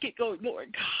psychic, oh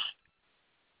Lord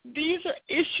God. These are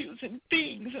issues and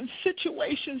things and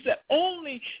situations that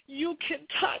only you can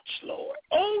touch, Lord.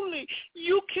 Only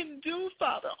you can do,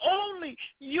 Father. Only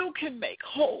you can make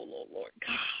whole, oh Lord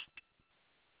God.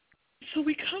 So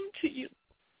we come to you.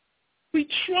 We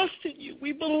trust in you.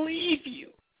 We believe you.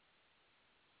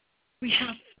 We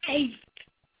have faith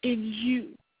in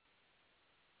you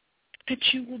that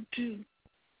you will do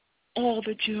all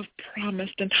that you have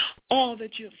promised and all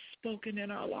that you have spoken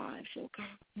in our lives, oh God.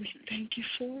 We thank you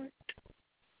for it.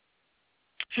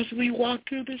 As we walk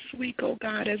through this week, oh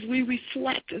God, as we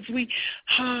reflect, as we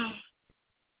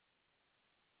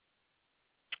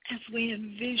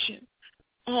envision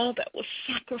all that was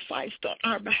sacrificed on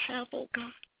our behalf, oh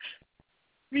God.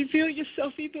 Reveal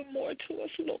yourself even more to us,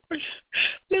 Lord.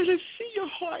 Let us see your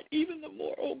heart even the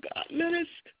more, oh God. Let us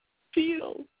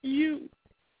feel you,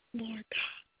 Lord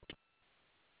God.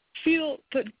 Feel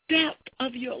the depth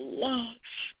of your love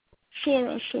for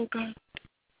us, oh God.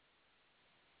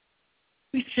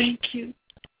 We thank you.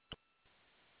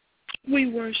 We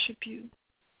worship you.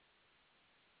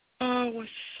 Oh, we're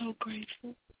so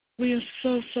grateful. We are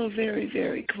so, so very,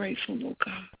 very grateful, oh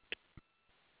God.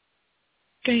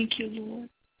 Thank you, Lord.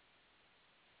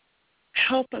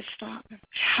 Help us, Father.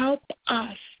 Help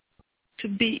us to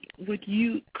be what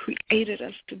you created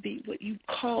us to be, what you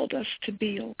called us to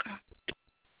be, oh God.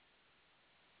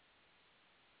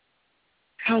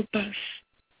 Help us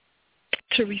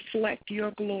to reflect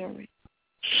your glory.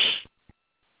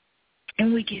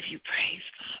 And we give you praise,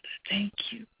 Father. Thank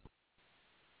you.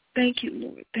 Thank you,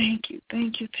 Lord. Thank you.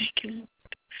 Thank you. Thank you,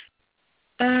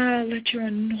 Lord. Let your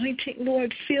anointing,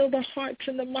 Lord, fill the hearts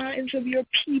and the minds of your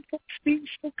people, please,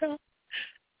 oh God.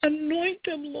 Anoint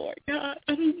them, Lord God.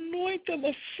 Anoint them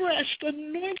afresh.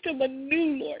 Anoint them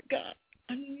anew, Lord God.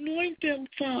 Anoint them,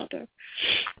 Father,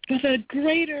 with a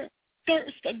greater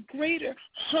thirst, a greater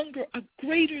hunger, a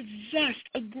greater zest,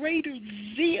 a greater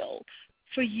zeal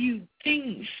for you,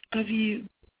 things of you.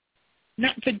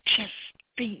 Not for just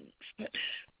things, but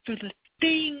for the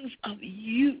things of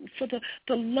you, for the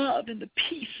love and the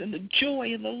peace and the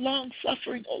joy and the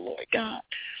long-suffering, oh Lord God.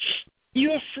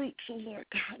 Your fruits, oh Lord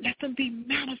God, let them be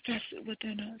manifested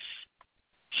within us.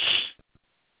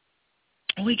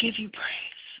 We give you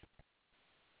praise.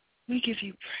 We give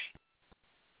you praise.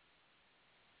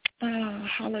 Oh,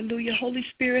 hallelujah. Holy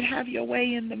Spirit, have your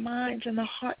way in the minds and the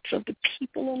hearts of the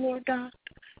people, oh Lord God.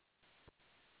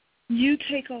 You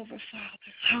take over,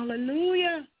 Father.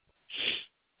 Hallelujah.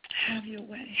 Have your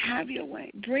way. Have your way.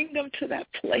 Bring them to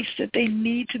that place that they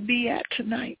need to be at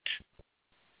tonight.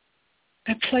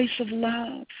 That place of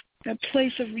love, that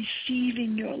place of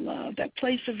receiving your love, that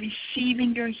place of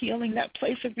receiving your healing, that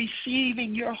place of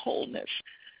receiving your wholeness.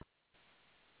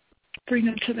 Bring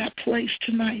them to that place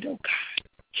tonight, oh God.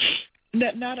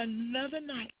 That not another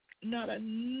night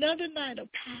will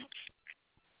pass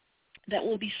that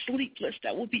will be sleepless,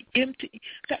 that will be empty,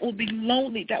 that will be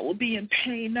lonely, that will be in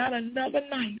pain. Not another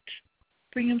night.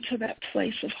 Bring them to that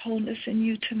place of wholeness in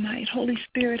you tonight. Holy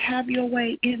Spirit, have your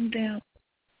way in them.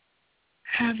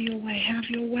 Have your way, have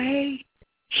your way,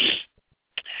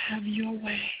 have your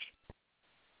way.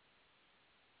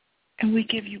 And we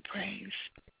give you praise.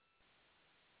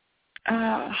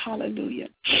 Hallelujah.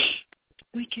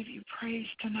 We give you praise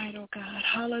tonight, oh God.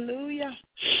 Hallelujah.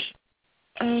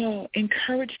 Oh,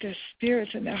 encourage their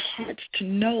spirits and their hearts to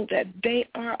know that they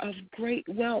are of great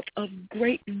wealth, of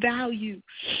great value.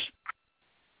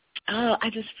 I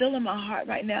just feel in my heart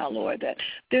right now, Lord, that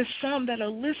there's some that are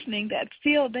listening that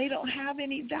feel they don't have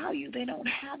any value. They don't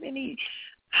have any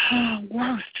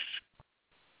worth.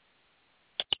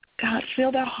 God,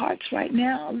 fill their hearts right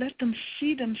now. Let them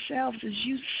see themselves as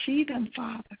you see them,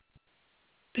 Father.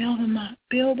 Build them up.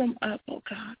 Build them up, oh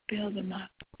God. Build them up.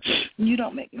 You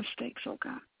don't make mistakes, oh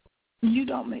God. You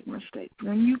don't make mistakes.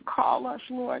 When you call us,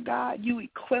 Lord God, you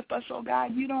equip us, oh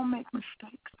God. You don't make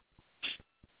mistakes.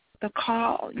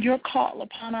 Your call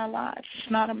upon our lives is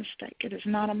not a mistake. It is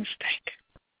not a mistake.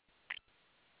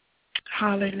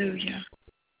 Hallelujah.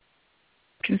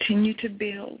 Continue to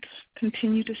build.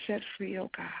 Continue to set free,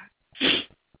 oh God.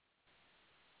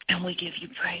 And And we give you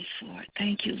praise for it.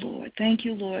 Thank you, Lord. Thank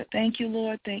you, Lord. Thank you,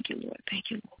 Lord. Thank you, Lord. Thank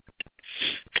you,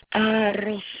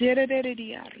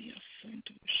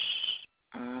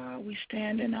 Lord. We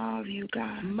stand in awe of you,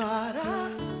 God.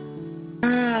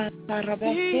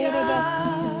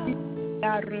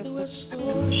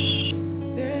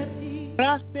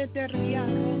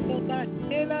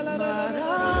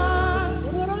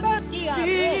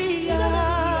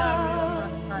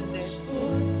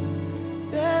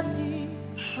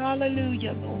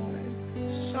 Hallelujah, Lord.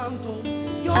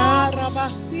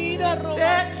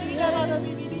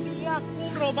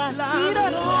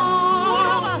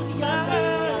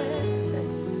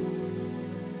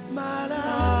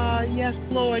 Yes,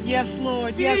 Lord, yes,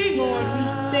 Lord, yes, Lord. We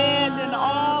stand in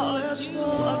awe of you.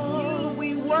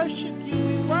 We worship you,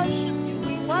 we worship you,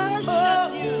 we worship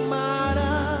you.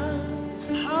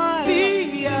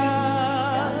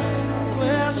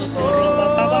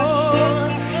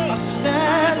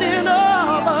 Standing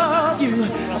above you.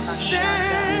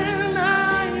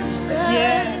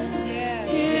 Yes.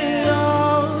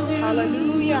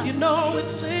 Hallelujah. You know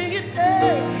it's sing it.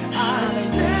 I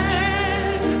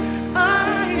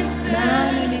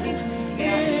stand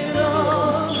in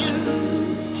all you.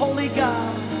 Holy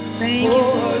God. Thank you,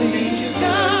 Lord.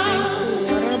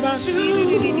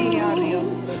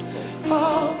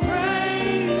 All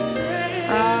praise.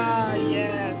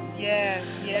 Yes.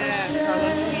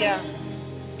 Hallelujah.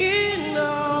 In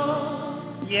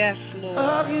all. Yes,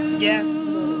 Lord. Yes,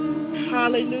 Lord.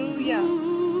 Hallelujah.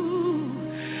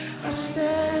 I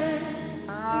stand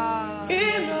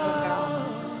in awe.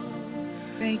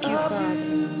 Thank you, Father.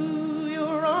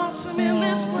 You're awesome in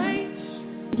this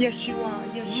place. Yes, you are.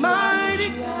 Yes, you mighty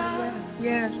are. God.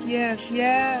 Yes.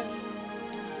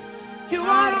 You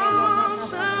are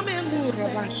awesome in this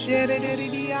place.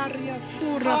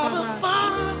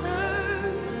 Father.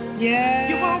 Yes.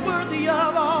 You are worthy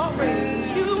of all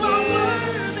praise. You are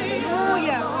worthy of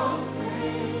all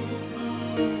praise.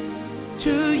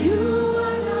 To you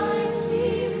alone we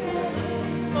pray.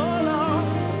 Oh Lord,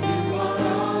 you are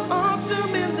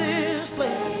awesome in this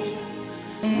place.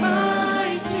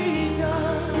 Mighty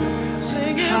God,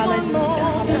 sing it one more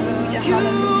time. You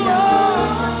are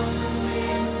awesome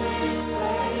in this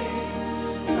place.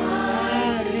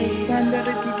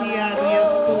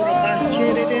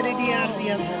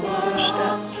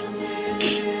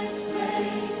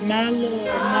 My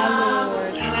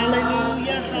Lord,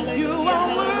 hallelujah. You are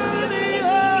worthy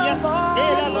of all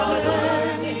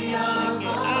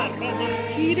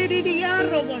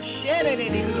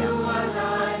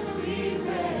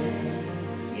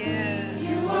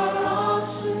You are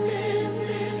awesome in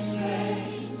this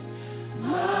place.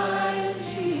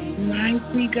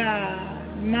 Mighty God.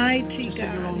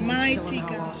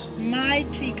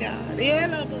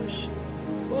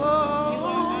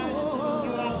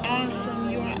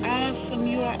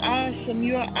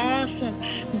 You are awesome.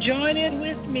 Join in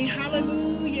with me.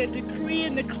 Hallelujah. Decree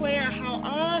and declare how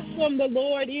awesome the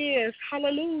Lord is.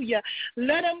 Hallelujah.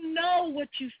 Let him know what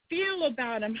you feel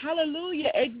about him.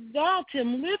 Hallelujah. Exalt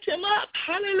him. Lift him up.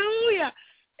 Hallelujah.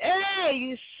 Hey,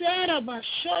 you said about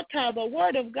Shota, the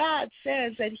word of God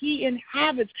says that he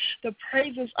inhabits the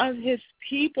praises of his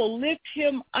people. Lift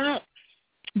him up.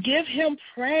 Give him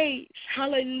praise.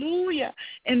 Hallelujah.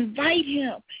 Invite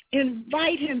him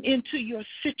into your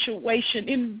situation.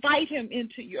 Invite him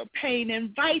into your pain.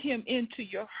 Invite him into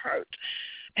your hurt.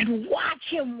 And watch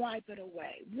him wipe it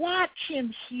away. Watch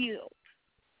him heal.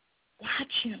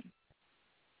 Watch him.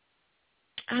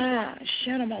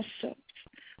 Shanamoso.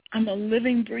 I'm a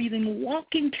living, breathing,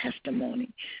 walking testimony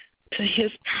to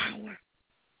his power.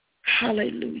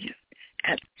 Hallelujah.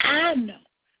 And I know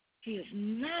he is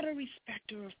not a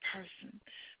respecter of person.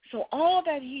 So all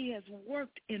that he has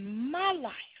worked in my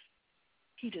life,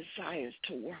 he desires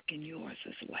to work in yours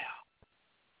as well.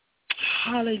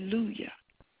 Hallelujah.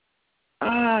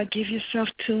 Give yourself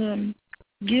to him.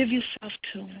 Give yourself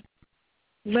to him.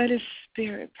 Let his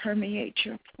spirit permeate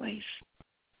your place,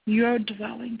 your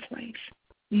dwelling place,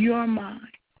 your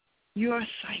mind, your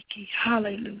psyche.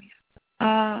 Hallelujah.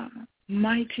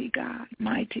 Mighty God,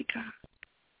 mighty God.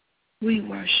 We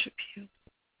worship you.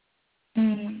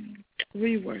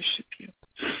 We worship you.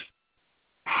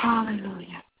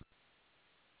 Hallelujah.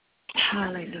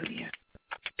 Hallelujah.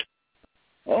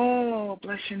 Oh,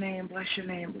 bless your name, bless your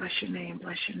name, bless your name,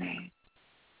 bless your name.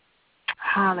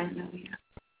 Hallelujah.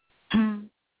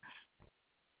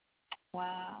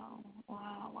 Wow.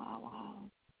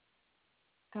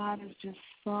 God is just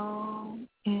so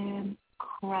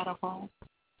incredible.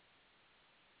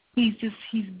 He's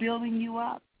building you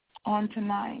up on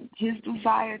tonight. His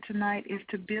desire tonight is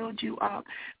to build you up,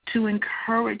 to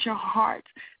encourage your heart,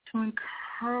 to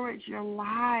encourage your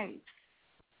lives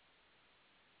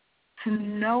to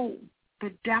know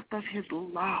the depth of his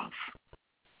love.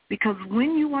 Because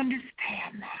when you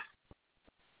understand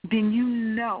that, then you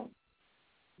know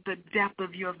the depth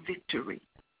of your victory.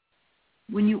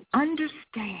 When you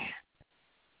understand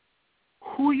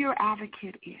who your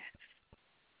advocate is,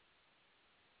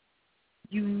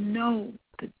 you know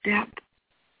the depth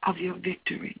of your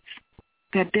victories.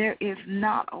 That there is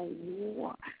not a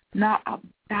war, not a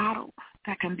battle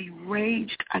that can be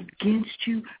waged against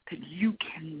you that you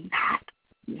cannot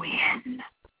win.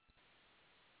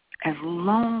 As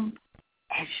long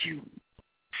as you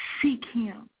seek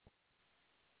him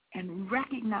and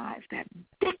recognize that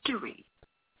victory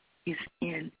is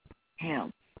in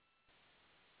him.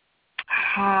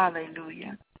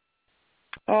 Hallelujah.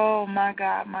 Oh, my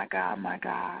God, my God, my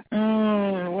God.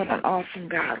 What an awesome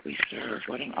God we serve.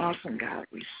 What an awesome God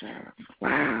we serve.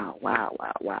 Wow, wow,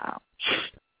 wow, wow.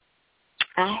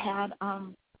 I had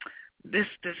this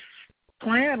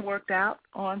plan worked out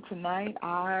on tonight.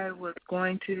 I was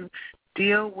going to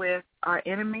deal with our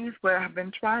enemies, where I've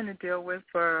been trying to deal with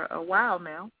for a while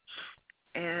now.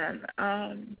 And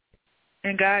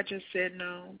God just said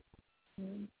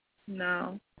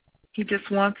no. He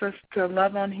just wants us to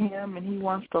love on him, and he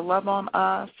wants to love on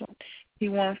us. And he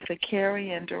wants to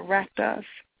carry and direct us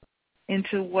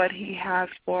into what he has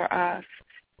for us.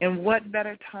 And what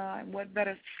better time, what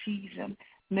better season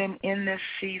than in this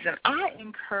season. I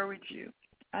encourage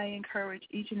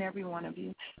each and every one of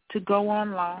you to go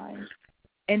online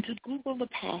and to Google the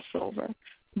Passover.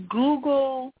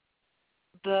 Google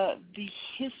the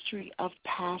history of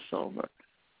Passover,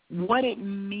 what it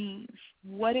means,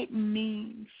 what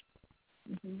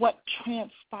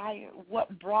transpired,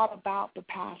 what brought about the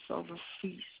Passover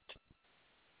feast.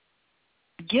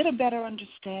 Get a better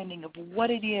understanding of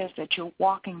what it is that you're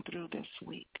walking through this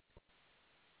week.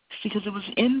 Because it was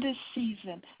in this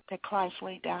season that Christ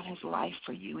laid down his life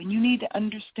for you. And you need to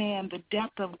understand the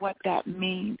depth of what that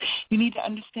means. You need to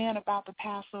understand about the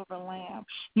Passover lamb.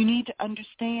 You need to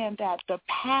understand that the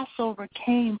Passover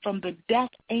came from the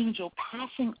death angel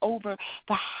passing over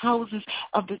the houses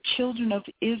of the children of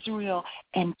Israel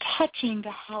and touching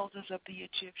the houses of the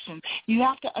Egyptians. You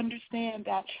have to understand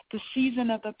that the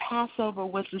season of the Passover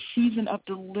was the season of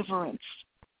deliverance.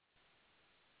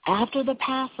 After the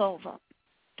Passover,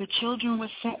 the children were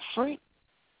set free.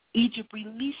 Egypt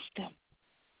released them.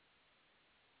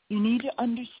 You need to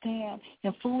understand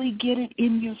and fully get it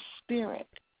in your spirit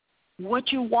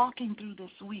what you're walking through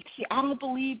this week. See, I don't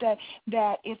believe that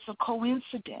it's a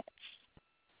coincidence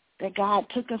that God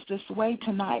took us this way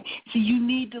tonight. See, you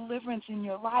need deliverance in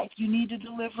your life. You need a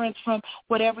deliverance from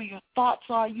whatever your thoughts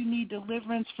are. You need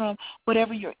deliverance from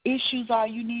whatever your issues are.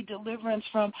 You need deliverance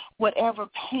from whatever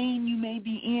pain you may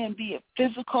be in, be it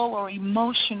physical or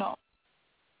emotional.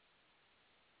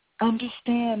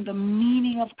 Understand the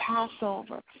meaning of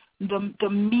Passover, the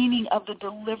meaning of the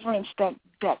deliverance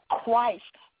that Christ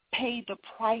paid the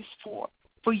price for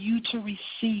you to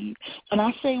receive. And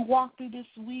I say walk through this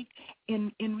week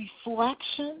in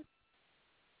reflection.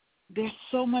 There's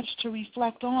so much to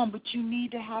reflect on, but you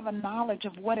need to have a knowledge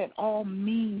of what it all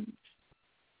means.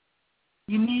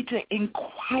 You need to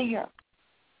inquire.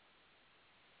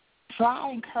 So I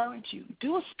encourage you,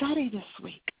 do a study this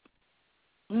week.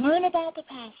 Learn about the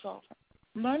Passover.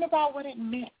 Learn about what it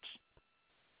meant.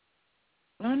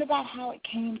 Learn about how it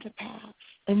came to pass.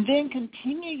 And then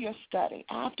continue your study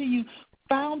after you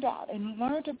found out and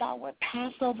learned about what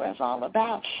Passover is all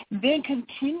about. Then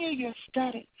continue your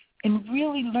study and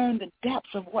really learn the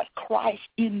depths of what Christ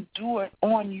endured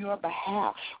on your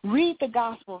behalf. Read the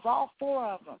Gospels, all 4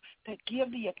 of them, that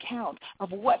give the account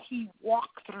of what he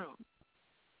walked through,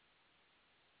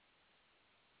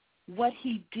 what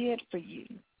he did for you.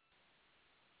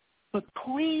 But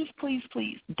please, please,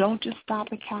 please, don't just stop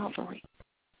at Calvary.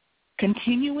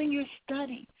 Continuing your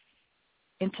study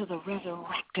into the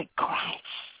resurrected Christ,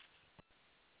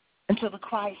 into the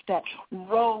Christ that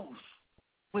rose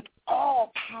with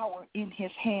all power in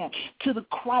his hand, to the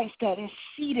Christ that is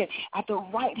seated at the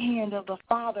right hand of the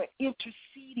Father,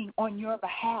 interceding on your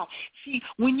behalf. See,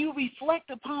 when you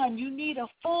reflect upon, you need a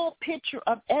full picture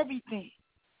of everything.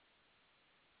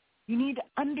 You need to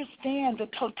understand the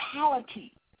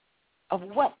totality of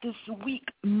what this week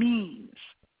means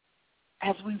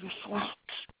as we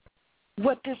reflect,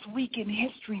 what this week in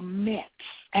history meant,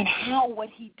 and how what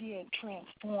he did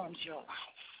transforms your life.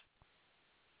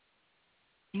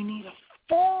 You need a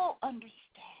full understanding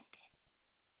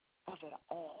of it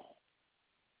all.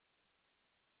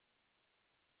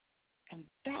 And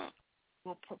that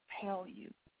will propel you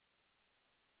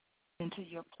into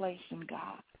your place in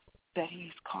God that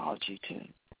he's called you to.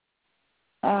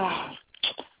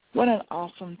 What an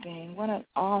awesome thing. What an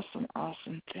awesome,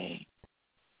 awesome thing.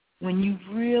 When you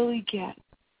really get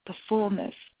the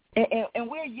fullness. And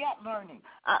we're yet learning.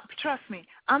 Trust me,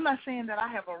 I'm not saying that I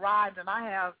have arrived and I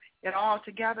have it all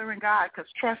together in God, because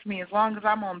trust me, as long as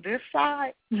I'm on this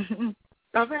side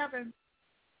of heaven,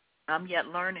 I'm yet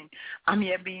learning. I'm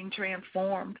yet being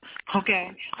transformed,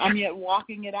 okay? I'm yet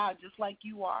walking it out just like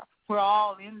you are. We're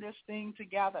all in this thing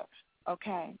together,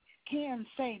 okay? Can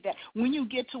say that when you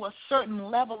get to a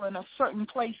certain level and a certain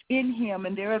place in him,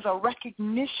 and there is a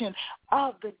recognition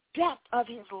of the depth of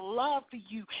his love for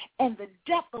you and the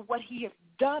depth of what he has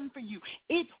done for you,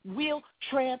 it will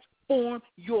transform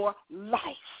your life.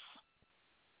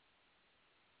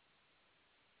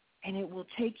 And it will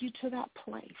take you to that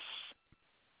place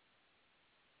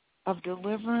of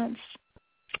deliverance,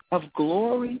 of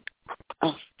glory,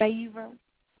 of favor,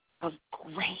 of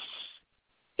grace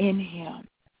in him.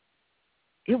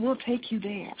 It will take you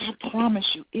there. I promise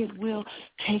you, it will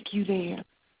take you there.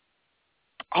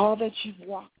 All that you've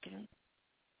walked through,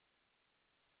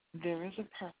 there is a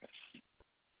purpose.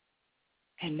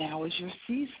 And now is your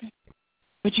season.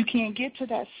 But you can't get to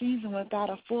that season without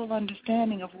a full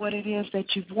understanding of what it is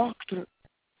that you've walked through,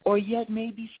 or yet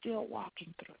maybe still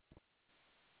walking through.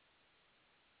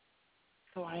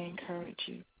 So I encourage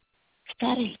you,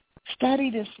 study.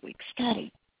 Study this week.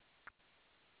 Study.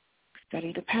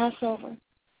 Study the Passover.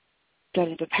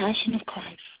 Study the passion of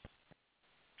Christ.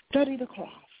 Study the cross.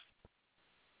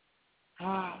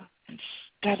 And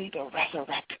study the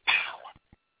resurrected power.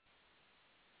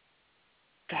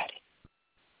 Study.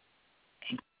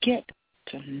 And get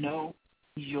to know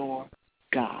your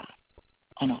God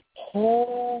on a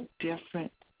whole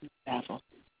different level.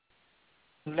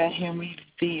 Let him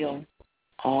reveal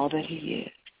all that he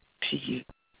is to you.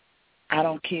 I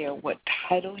don't care what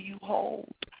title you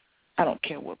hold. I don't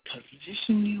care what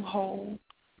position you hold.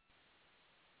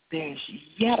 There's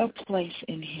yet a place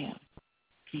in him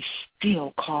he's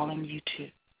still calling you to.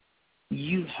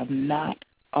 You have not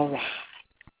arrived.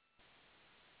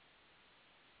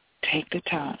 Take the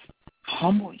time.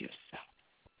 Humble yourself.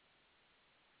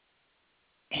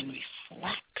 And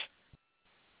reflect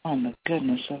on the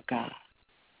goodness of God.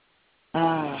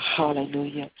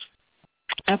 Hallelujah.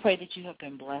 I pray that you have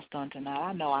been blessed on tonight.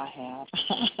 I know I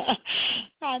have.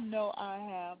 I know I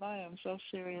have. I am so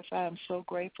serious. I am so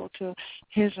grateful to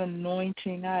his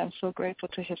anointing. I am so grateful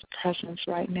to his presence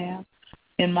right now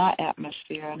in my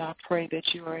atmosphere. And I pray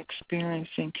that you are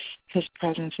experiencing his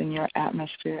presence in your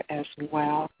atmosphere as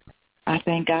well. I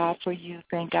thank God for you.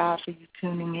 Thank God for you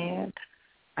tuning in.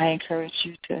 I encourage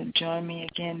you to join me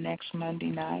again next Monday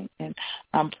night, and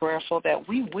I'm prayerful that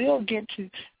we will get to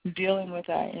dealing with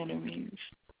our enemies.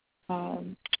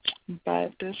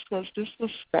 But this was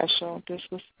special. This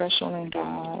was special in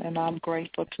God, and I'm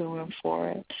grateful to him for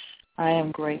it. I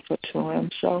am grateful to him.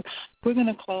 So we're going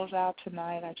to close out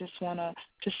tonight. I just want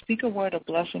to speak a word of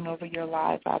blessing over your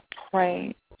life. I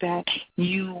pray that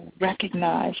you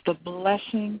recognize the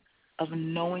blessing of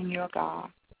knowing your God.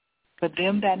 For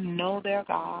them that know their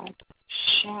God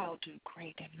shall do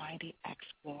great and mighty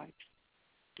exploits.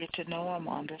 Get to know him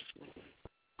on this week.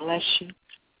 Bless you,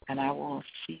 and I will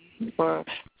see you or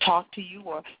talk to you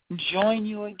or join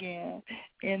you again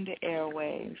in the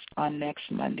airwaves on next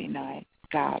Monday night.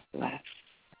 God bless.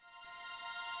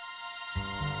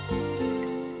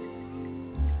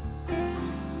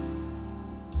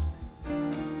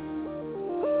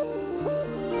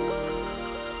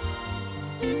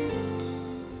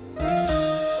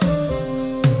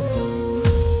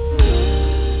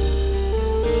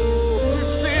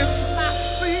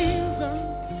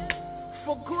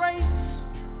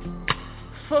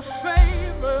 For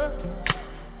favor,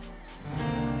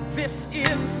 this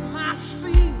is my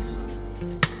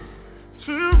season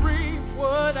to reap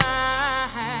what I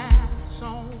have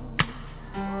sown.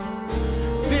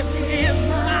 This is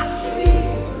my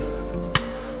season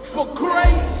for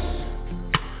grace,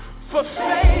 for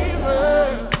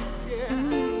favor. Yeah.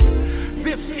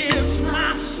 This is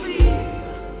my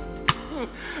season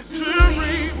to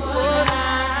reap what I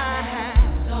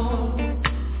have sown.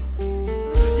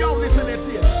 Y'all listen at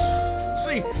this.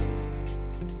 See,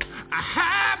 I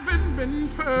haven't been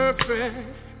perfect,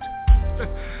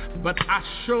 but I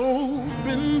sure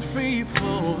been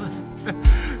faithful.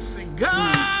 See,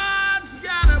 God's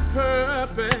got a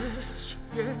purpose,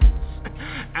 yes,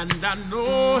 and I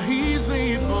know he's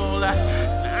able.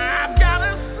 I've got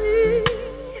a seed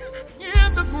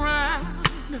in the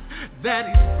ground that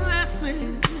he's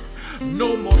blessing.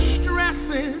 No more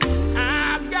stressing.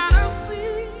 I've got a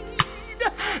seed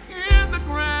in the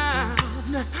ground.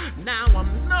 Now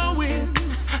I'm knowing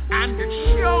and it's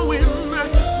showing my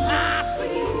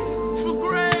seed.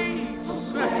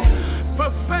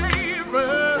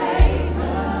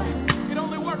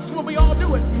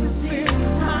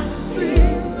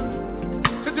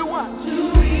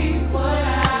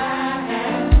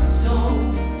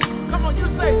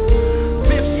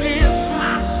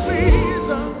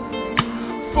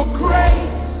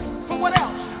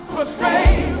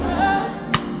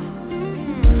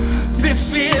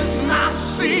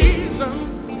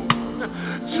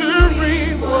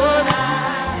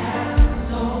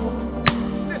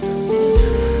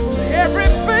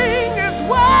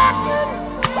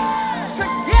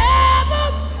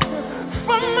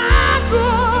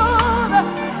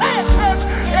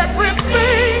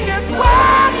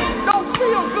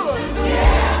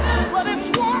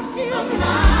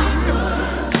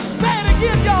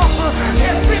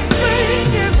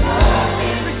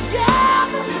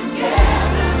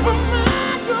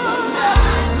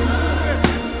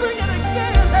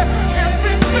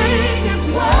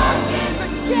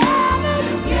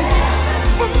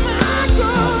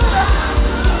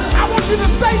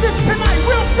 this tonight,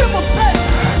 real simple, say,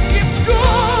 it's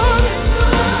good,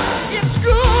 it's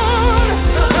good,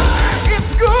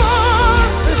 it's good.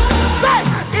 Say,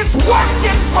 it's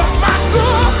working for my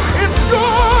good, it's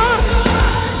good.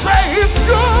 Say, it's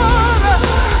good,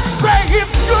 say,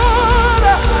 it's good,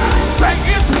 say,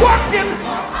 it's working.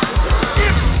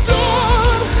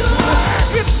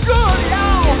 It's good,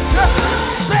 y'all.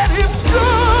 Said it's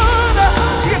good,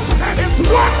 it's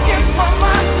working for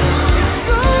my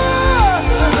good.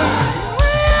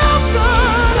 Real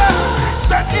good.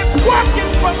 Said it's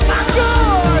working for my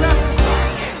good.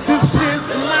 This is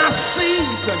my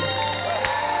season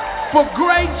for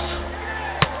grace,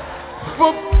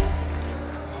 for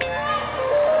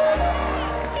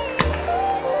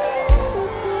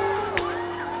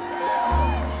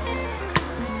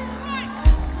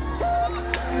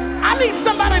I need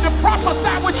somebody to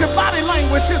prophesy with your body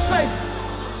language. Just say,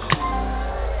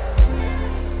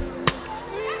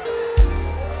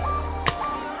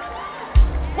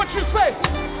 what you say?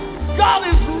 God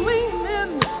is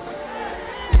leaning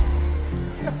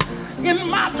in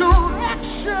my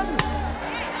direction.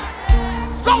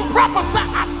 Don't prophesy.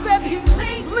 I said he's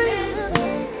leaning.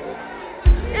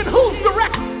 In whose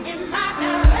direction? In my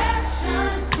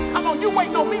direction. Come on, you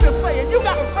waiting on me to say it. You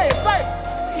got to say it. Say it.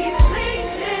 He's leaning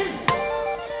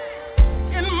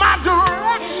in my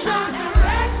direction.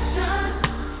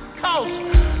 Cause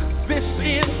this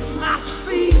is my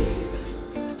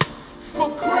season for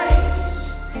grace,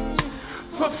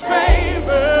 for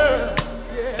favor.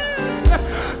 Yeah.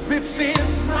 This is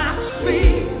my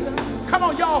season. Come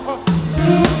on, y'all.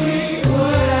 Do me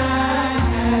what I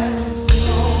have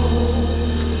sown.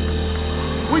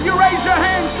 Will you raise your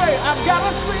hand and say, I've got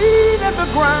a seed in the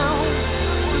ground.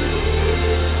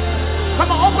 Come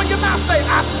on, open your mouth, say,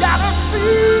 I've got a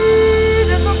seed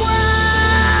in the ground.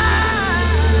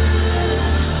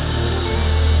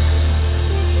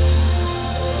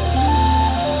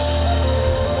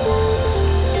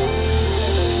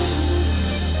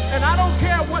 And I don't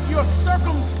care what your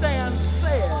circumstance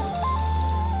says,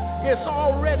 it's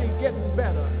already getting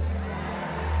better.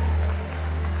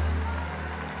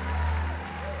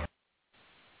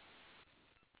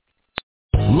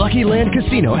 Lucky Land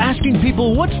Casino, asking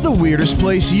people, what's the weirdest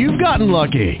place you've gotten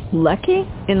lucky? Lucky?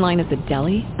 In line at the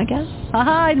deli, I guess?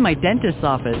 Aha, in my dentist's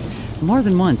office. More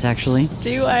than once, actually.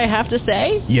 Do I have to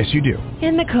say? Yes, you do.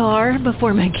 In the car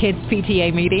before my kids'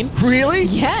 PTA meeting. Really?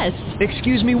 Yes.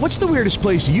 Excuse me, what's the weirdest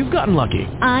place you've gotten lucky?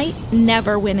 I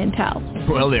never win and tell.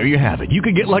 Well, there you have it. You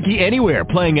can get lucky anywhere,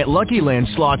 playing at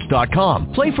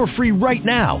LuckyLandSlots.com. Play for free right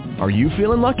now. Are you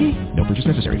feeling lucky? No purchase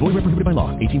necessary. Void where prohibited by law.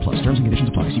 18+. Terms and conditions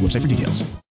apply. See website for details.